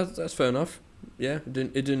 Yeah, that's fair enough. Yeah, it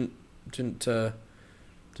didn't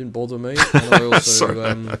bother me. And I also,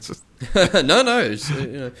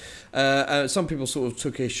 some people sort of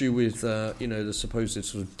took issue with the supposed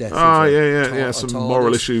sort of death. Some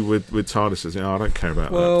moral issue with TARDISes. I don't care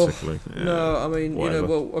about that particularly. No, I mean,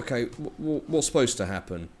 okay, what's supposed to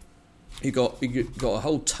happen? You got a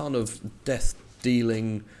whole ton of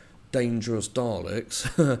death-dealing, dangerous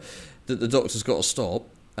Daleks that the Doctor's got to stop.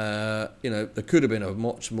 There could have been a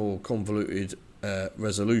much more convoluted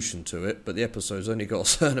resolution to it, but the episode's only got a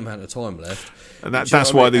certain amount of time left. And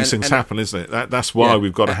that's why these things happen, isn't it? That's why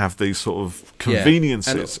we've got to have these sort of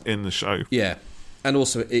conveniences in the show. Yeah, and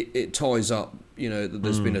also it ties up, that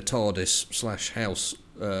there's been a TARDIS / house,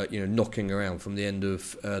 knocking around from the end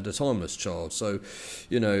of the Timeless Child. So,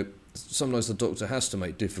 sometimes the Doctor has to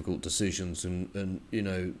make difficult decisions, and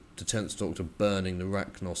the 10th Doctor burning the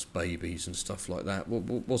Rachnos babies and stuff like that.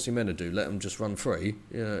 What's he meant to do? Let them just run free?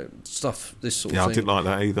 Stuff, this sort of thing. Yeah, I didn't like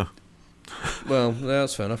that either. Well,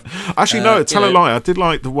 that's fair enough. Actually, no, tell a lie. I did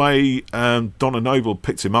like the way Donna Noble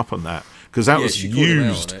picked him up on that, because that was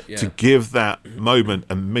used to give that moment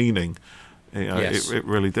a meaning. It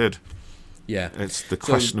really did. Yeah, it's the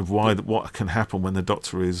question of what can happen when the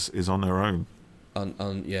Doctor is on their own.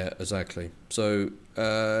 Yeah, exactly. So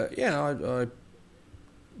I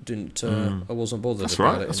didn't. I wasn't bothered. That's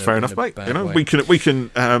about right. It That's fair enough, mate. We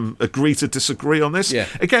can agree to disagree on this. Yeah.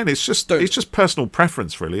 Again, it's just personal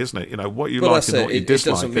preference, really, isn't it? What you like and what you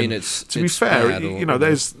dislike. It doesn't mean it's. To be fair,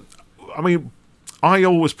 there's. I mean, I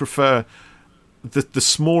always prefer the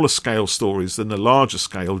smaller scale stories than the larger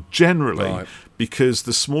scale, generally, because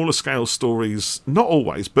the smaller scale stories, not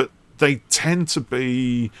always, but they tend to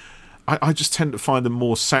be. I just tend to find them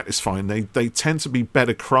more satisfying. They tend to be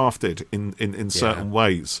better crafted in certain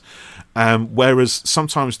ways. Whereas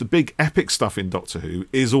sometimes the big epic stuff in Doctor Who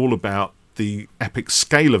is all about the epic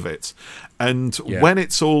scale of it. And when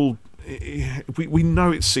it's all... We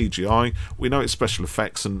know it's CGI, we know it's special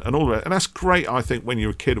effects and all of that. And that's great, I think, when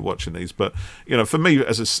you're a kid watching these. But, for me,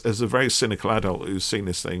 as a very cynical adult who's seen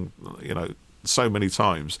this thing, so many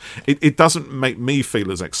times, it doesn't make me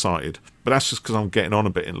feel as excited, but that's just because I'm getting on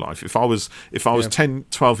a bit in life. If I was 10,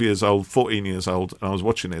 12 years old, 14 years old, and I was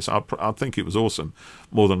watching this, I'd think it was awesome,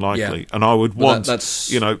 more than likely, and I would want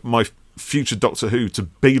my future Doctor Who to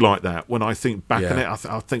be like that. When I think back on it,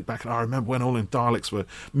 I think back, and I remember when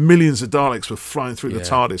millions of Daleks were flying through the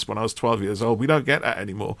TARDIS when I was 12 years old. We don't get that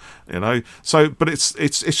anymore, So, but it's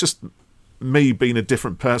just me being a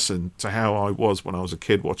different person to how I was when I was a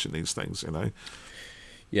kid watching these things,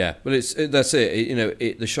 Yeah, but that's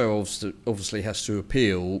it. The show obviously has to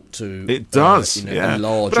appeal to. It does, a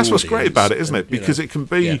large. But that's what's audience, great about it, isn't it? Because it can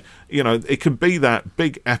be, it can be that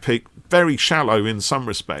big, epic, very shallow in some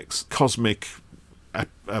respects, cosmic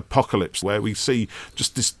apocalypse where we see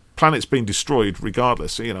just this planet's being destroyed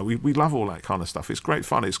regardless. We love all that kind of stuff. It's great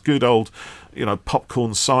fun. It's good old,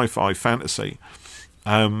 popcorn sci-fi fantasy.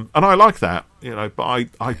 And I like that, but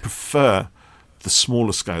I prefer the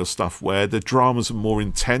smaller scale stuff where the dramas are more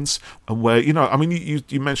intense and where, you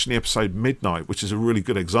mentioned the episode Midnight, which is a really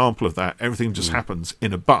good example of that. Everything just happens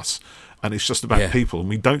in a bus and it's just about people, and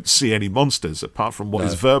we don't see any monsters apart from what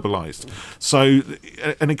is verbalised. So,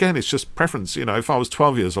 and again, it's just preference. If I was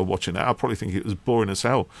 12 years old watching that, I'd probably think it was boring as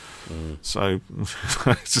hell. So,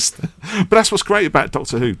 but that's what's great about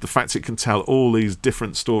Doctor Who, the fact it can tell all these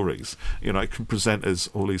different stories. It can present us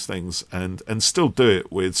all these things and still do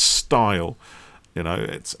it with style.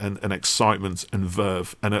 It's an excitement and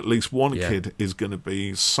verve, and at least one kid is going to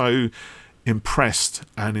be so impressed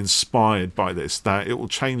and inspired by this that it will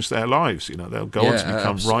change their lives. They'll go on to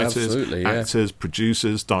become writers, actors,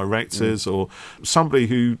 producers, directors, or somebody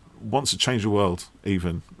who wants to change the world,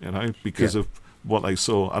 even because of what they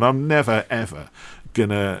saw. And I'm never ever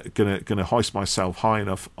gonna hoist myself high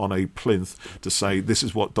enough on a plinth to say this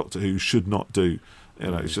is what Doctor Who should not do.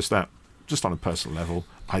 It's just that, just on a personal level,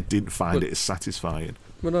 I didn't find it as satisfying.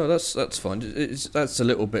 Well, no, that's fine. That's a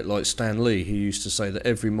little bit like Stan Lee, who used to say that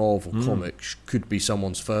every Marvel comic could be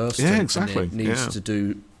someone's first. Yeah, exactly. And it needs to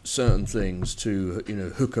do certain things to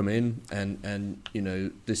hook them in, and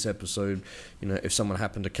this episode, if someone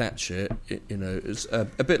happened to catch it, it's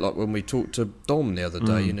a bit like when we talked to Dom the other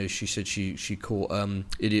day. She said she caught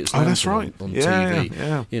Idiot's that's right. on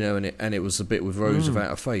TV. And it was the bit with Rose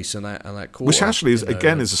without a face, and that caught which her, actually is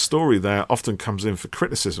is a story that often comes in for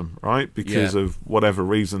criticism, right? Because of whatever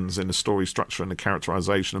reasons in the story structure and the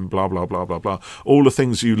characterization and blah blah blah blah blah. All the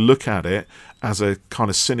things you look at it as a kind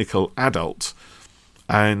of cynical adult.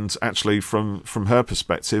 And actually, from her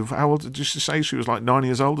perspective, how old did she say? She was like 9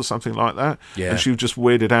 years old or something like that. Yeah. And she was just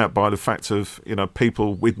weirded out by the fact of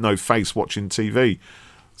people with no face watching TV.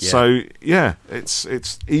 Yeah. So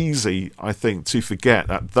it's easy, I think, to forget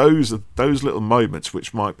that those little moments,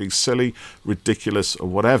 which might be silly, ridiculous, or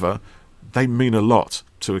whatever, they mean a lot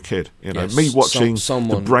to a kid. Me watching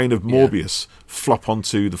the brain of Morbius flop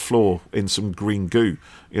onto the floor in some green goo.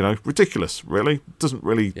 Ridiculous, really. Doesn't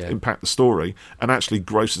really impact the story and actually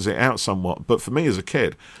grosses it out somewhat. But for me as a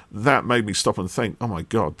kid, that made me stop and think, oh my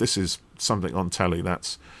God, this is something on telly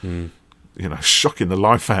that's, shocking the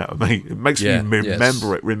life out of me. It makes me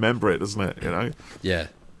remember it, doesn't it? Yeah.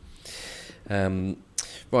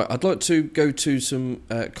 Right, I'd like to go to some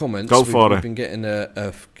comments. Go for it. We've been getting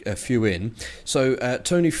a few in. So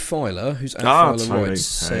Tony Filer, who's at Filer Writes,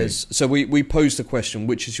 says... So we posed the question,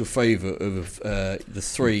 which is your favourite of the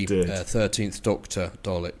three 13th Doctor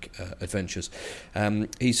Dalek adventures?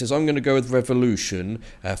 He says, I'm going to go with Revolution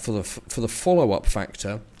for the follow-up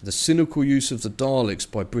factor, the cynical use of the Daleks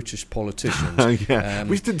by British politicians.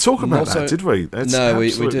 We didn't talk about that, did we? That's no, we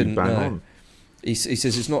didn't. Bang on. He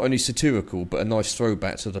says it's not only satirical, but a nice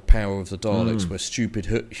throwback to the power of the Daleks, where stupid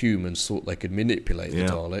humans thought they could manipulate the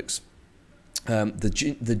Daleks.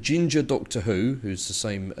 The Ginger Doctor who's the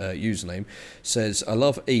same username, says, I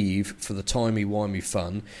love Eve for the timey-wimey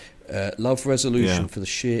fun. Love Resolution for the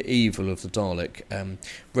sheer evil of the Dalek.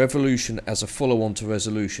 Revolution as a follow-on to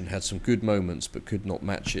Resolution had some good moments, but could not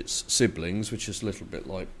match its siblings, which is a little bit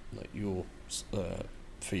like your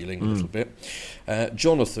feeling a little bit.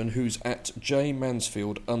 Jonathan, who's at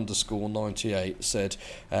jmansfield_98, said,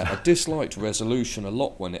 I disliked Resolution a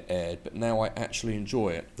lot when it aired, but now I actually enjoy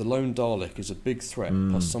it. The Lone Dalek is a big threat,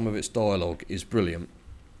 plus some of its dialogue is brilliant.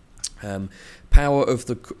 Power of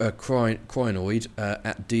the Crinoid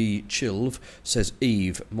at D Chilv says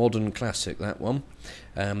Eve, modern classic, that one.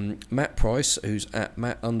 Matt Price, who's at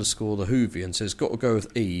Matt_the Whovian, says got to go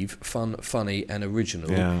with Eve, fun, funny and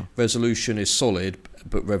original. Resolution is solid,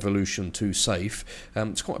 but Revolution too safe.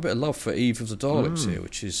 It's quite a bit of love for Eve of the Daleks here,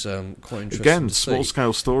 which is quite interesting. Again, small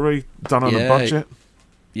scale story done on a budget.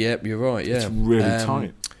 Yep, you're right. Yeah, it's really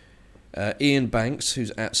tight. Ian Banks,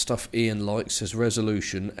 who's at Stuff Ian Likes, says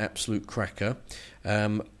Resolution, absolute cracker.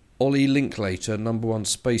 Ollie Linklater, #1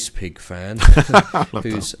 Space Pig fan,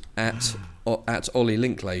 who's at Ollie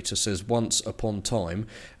Linklater, says Once Upon Time.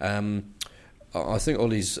 I think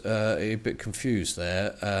Ollie's a bit confused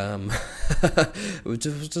there.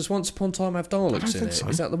 Does Once Upon Time have Daleks in it? So.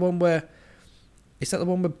 Is that the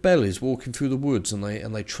one where Belle is walking through the woods and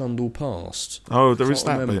they trundle past? Oh, there is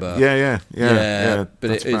that bit. Yeah.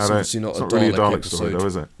 But it's obviously not a really Dalek episode, story, though,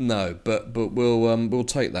 is it? No, but we'll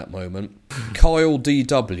take that moment. Kyle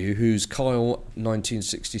DW, who's Kyle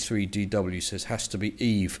 1963 DW, says has to be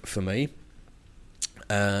Eve for me.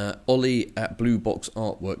 Ollie at Blue Box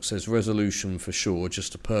Artwork says Resolution for sure,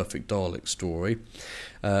 just a perfect Dalek story.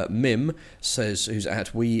 Mim says, who's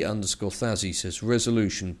at we_Thazzy, says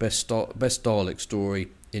Resolution, best Dalek story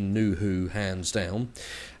in New Who, hands down.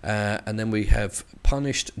 And then we have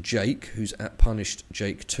Punished Jake, who's at Punished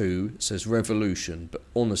Jake 2, says Revolution, but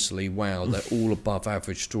honestly, wow, they're all above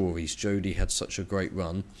average stories. Jodie had such a great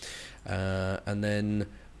run. And then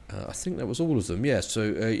I think that was all of them. Yeah,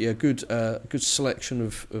 so good selection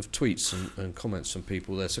of tweets and comments from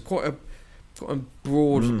people there. So quite a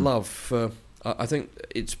broad love for. I think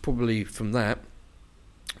it's probably from that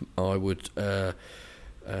I would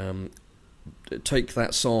take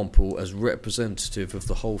that sample as representative of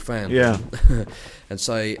the whole fandom, and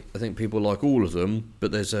say I think people like all of them,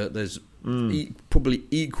 but there's probably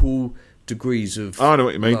equal degrees of I know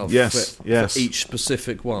what you mean. Love yes, for each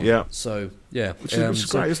specific one. Yeah. So yeah, which is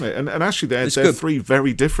great, isn't it? And actually, they're three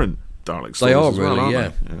very different Dalek stories. They are as well, really,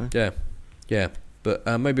 aren't they? Yeah. But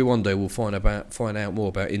maybe one day we'll find out more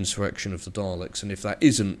about Insurrection of the Daleks, and if that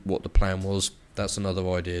isn't what the plan was, that's another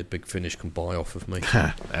idea Big Finish can buy off of me.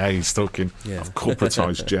 Hey, he's talking. Yeah. I've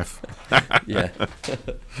corporatised Jeff. Yeah.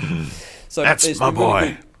 So that's my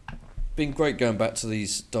boy. Been great going back to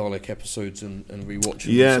these Dalek episodes and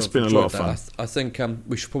rewatching. Yeah, it's been a lot of fun. I think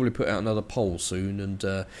we should probably put out another poll soon and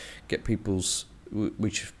get people's.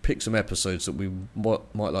 We should pick some episodes that we might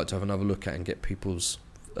like to have another look at and get people's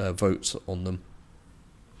votes on them.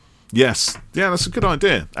 Yes, that's a good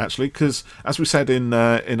idea actually, because as we said in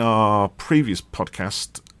our previous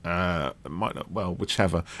podcast,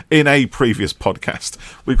 in a previous podcast,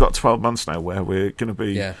 we've got 12 months now where we're going to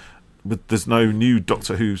be. Yeah. But there's no new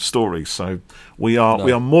Doctor Who stories, so we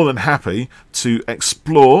are more than happy to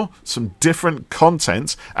explore some different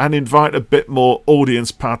content and invite a bit more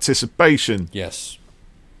audience participation. Yes,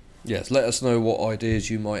 let us know what ideas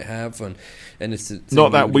you might have and anything.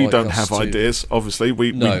 Not that we don't have ideas, obviously.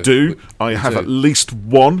 We do. I have at least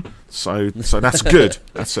one, so that's good.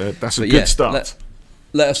 That's a good start.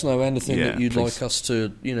 Let us know anything that you'd like us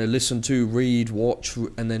to, listen to, read, watch,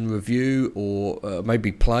 and then review, or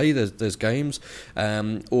maybe play. There's games,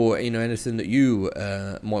 or anything that you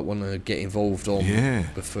might want to get involved on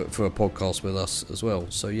for a podcast with us as well.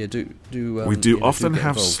 So do. We do often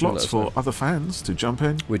have slots for other fans to jump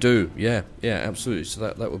in. We do, yeah, absolutely. So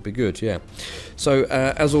that would be good, yeah. So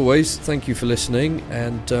as always, thank you for listening,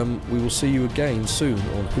 and we will see you again soon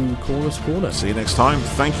on Who Corner to Corner. See you next time.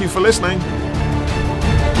 Thank you for listening.